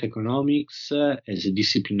development economics as a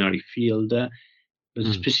disciplinary field, but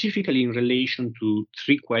specifically in relation to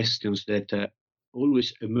three questions that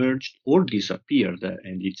always emerged or disappeared,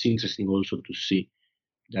 and it's interesting also to see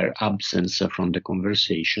their absence from the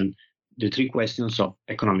conversation. The three questions of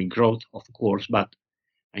economic growth, of course, but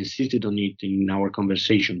I insisted on it in our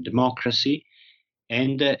conversation: democracy,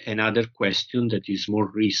 and another question that is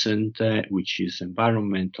more recent, which is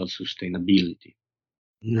environmental sustainability.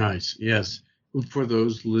 Nice. Yes. For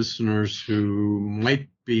those listeners who might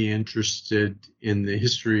be interested in the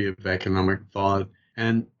history of economic thought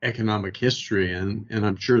and economic history, and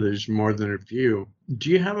I'm sure there's more than a few, do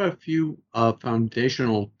you have a few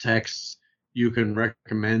foundational texts you can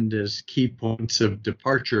recommend as key points of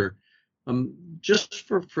departure, just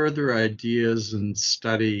for further ideas and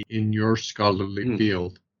study in your scholarly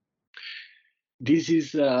field? This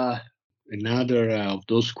is another of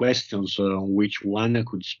those questions on which one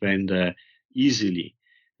could spend easily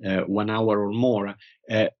 1 hour or more.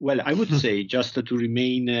 Well, I would say, just to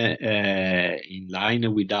remain in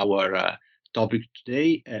line with our topic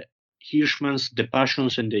today, Hirschman's The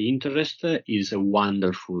Passions and the Interest is a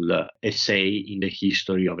wonderful essay in the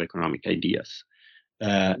history of economic ideas.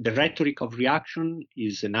 The Rhetoric of Reaction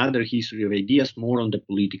is another history of ideas, more on the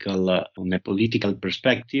political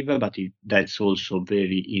perspective, but that's also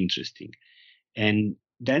very interesting. And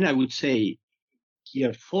then I would say,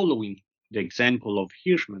 here, following the example of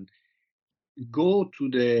Hirschman, go to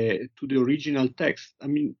the original text. I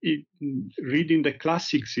mean, reading the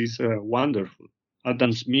classics is wonderful.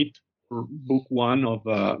 Adam Smith, book 1 of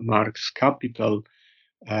Marx Capital,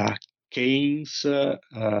 Keynes,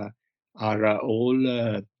 are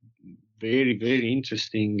all very, very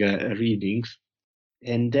interesting readings.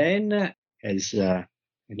 And then, as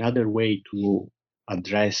another way to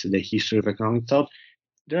address the history of economic thought,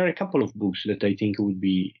 there are a couple of books that I think would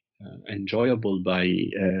be enjoyable by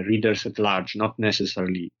readers at large, not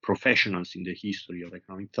necessarily professionals in the history of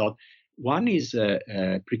economic thought. One is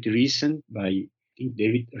pretty recent by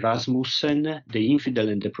David Rasmussen, The Infidel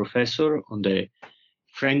and the Professor, on the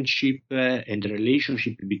friendship and the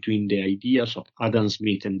relationship between the ideas of Adam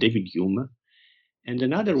Smith and David Hume. And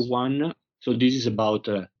another one, so this is about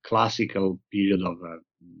a classical period of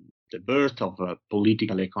the birth of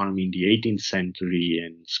political economy in the 18th century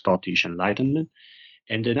and Scottish Enlightenment.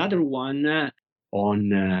 And another one on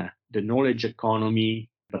the knowledge economy,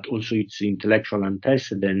 but also its intellectual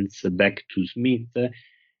antecedents back to Smith,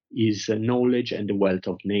 is Knowledge and the Wealth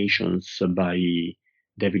of Nations by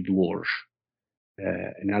David Walsh.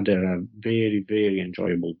 Another very, very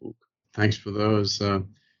enjoyable book. Thanks for those.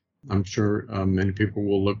 I'm sure many people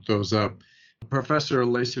will look those up. Professor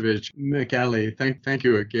Aleksevich, Michele, thank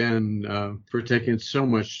you again for taking so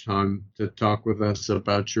much time to talk with us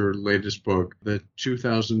about your latest book, the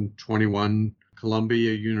 2021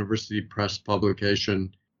 Columbia University Press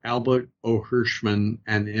publication, Albert O. Hirschman,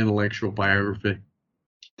 An Intellectual Biography.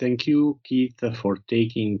 Thank you, Keith, for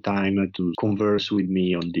taking time to converse with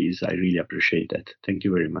me on this. I really appreciate that. Thank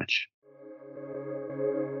you very much.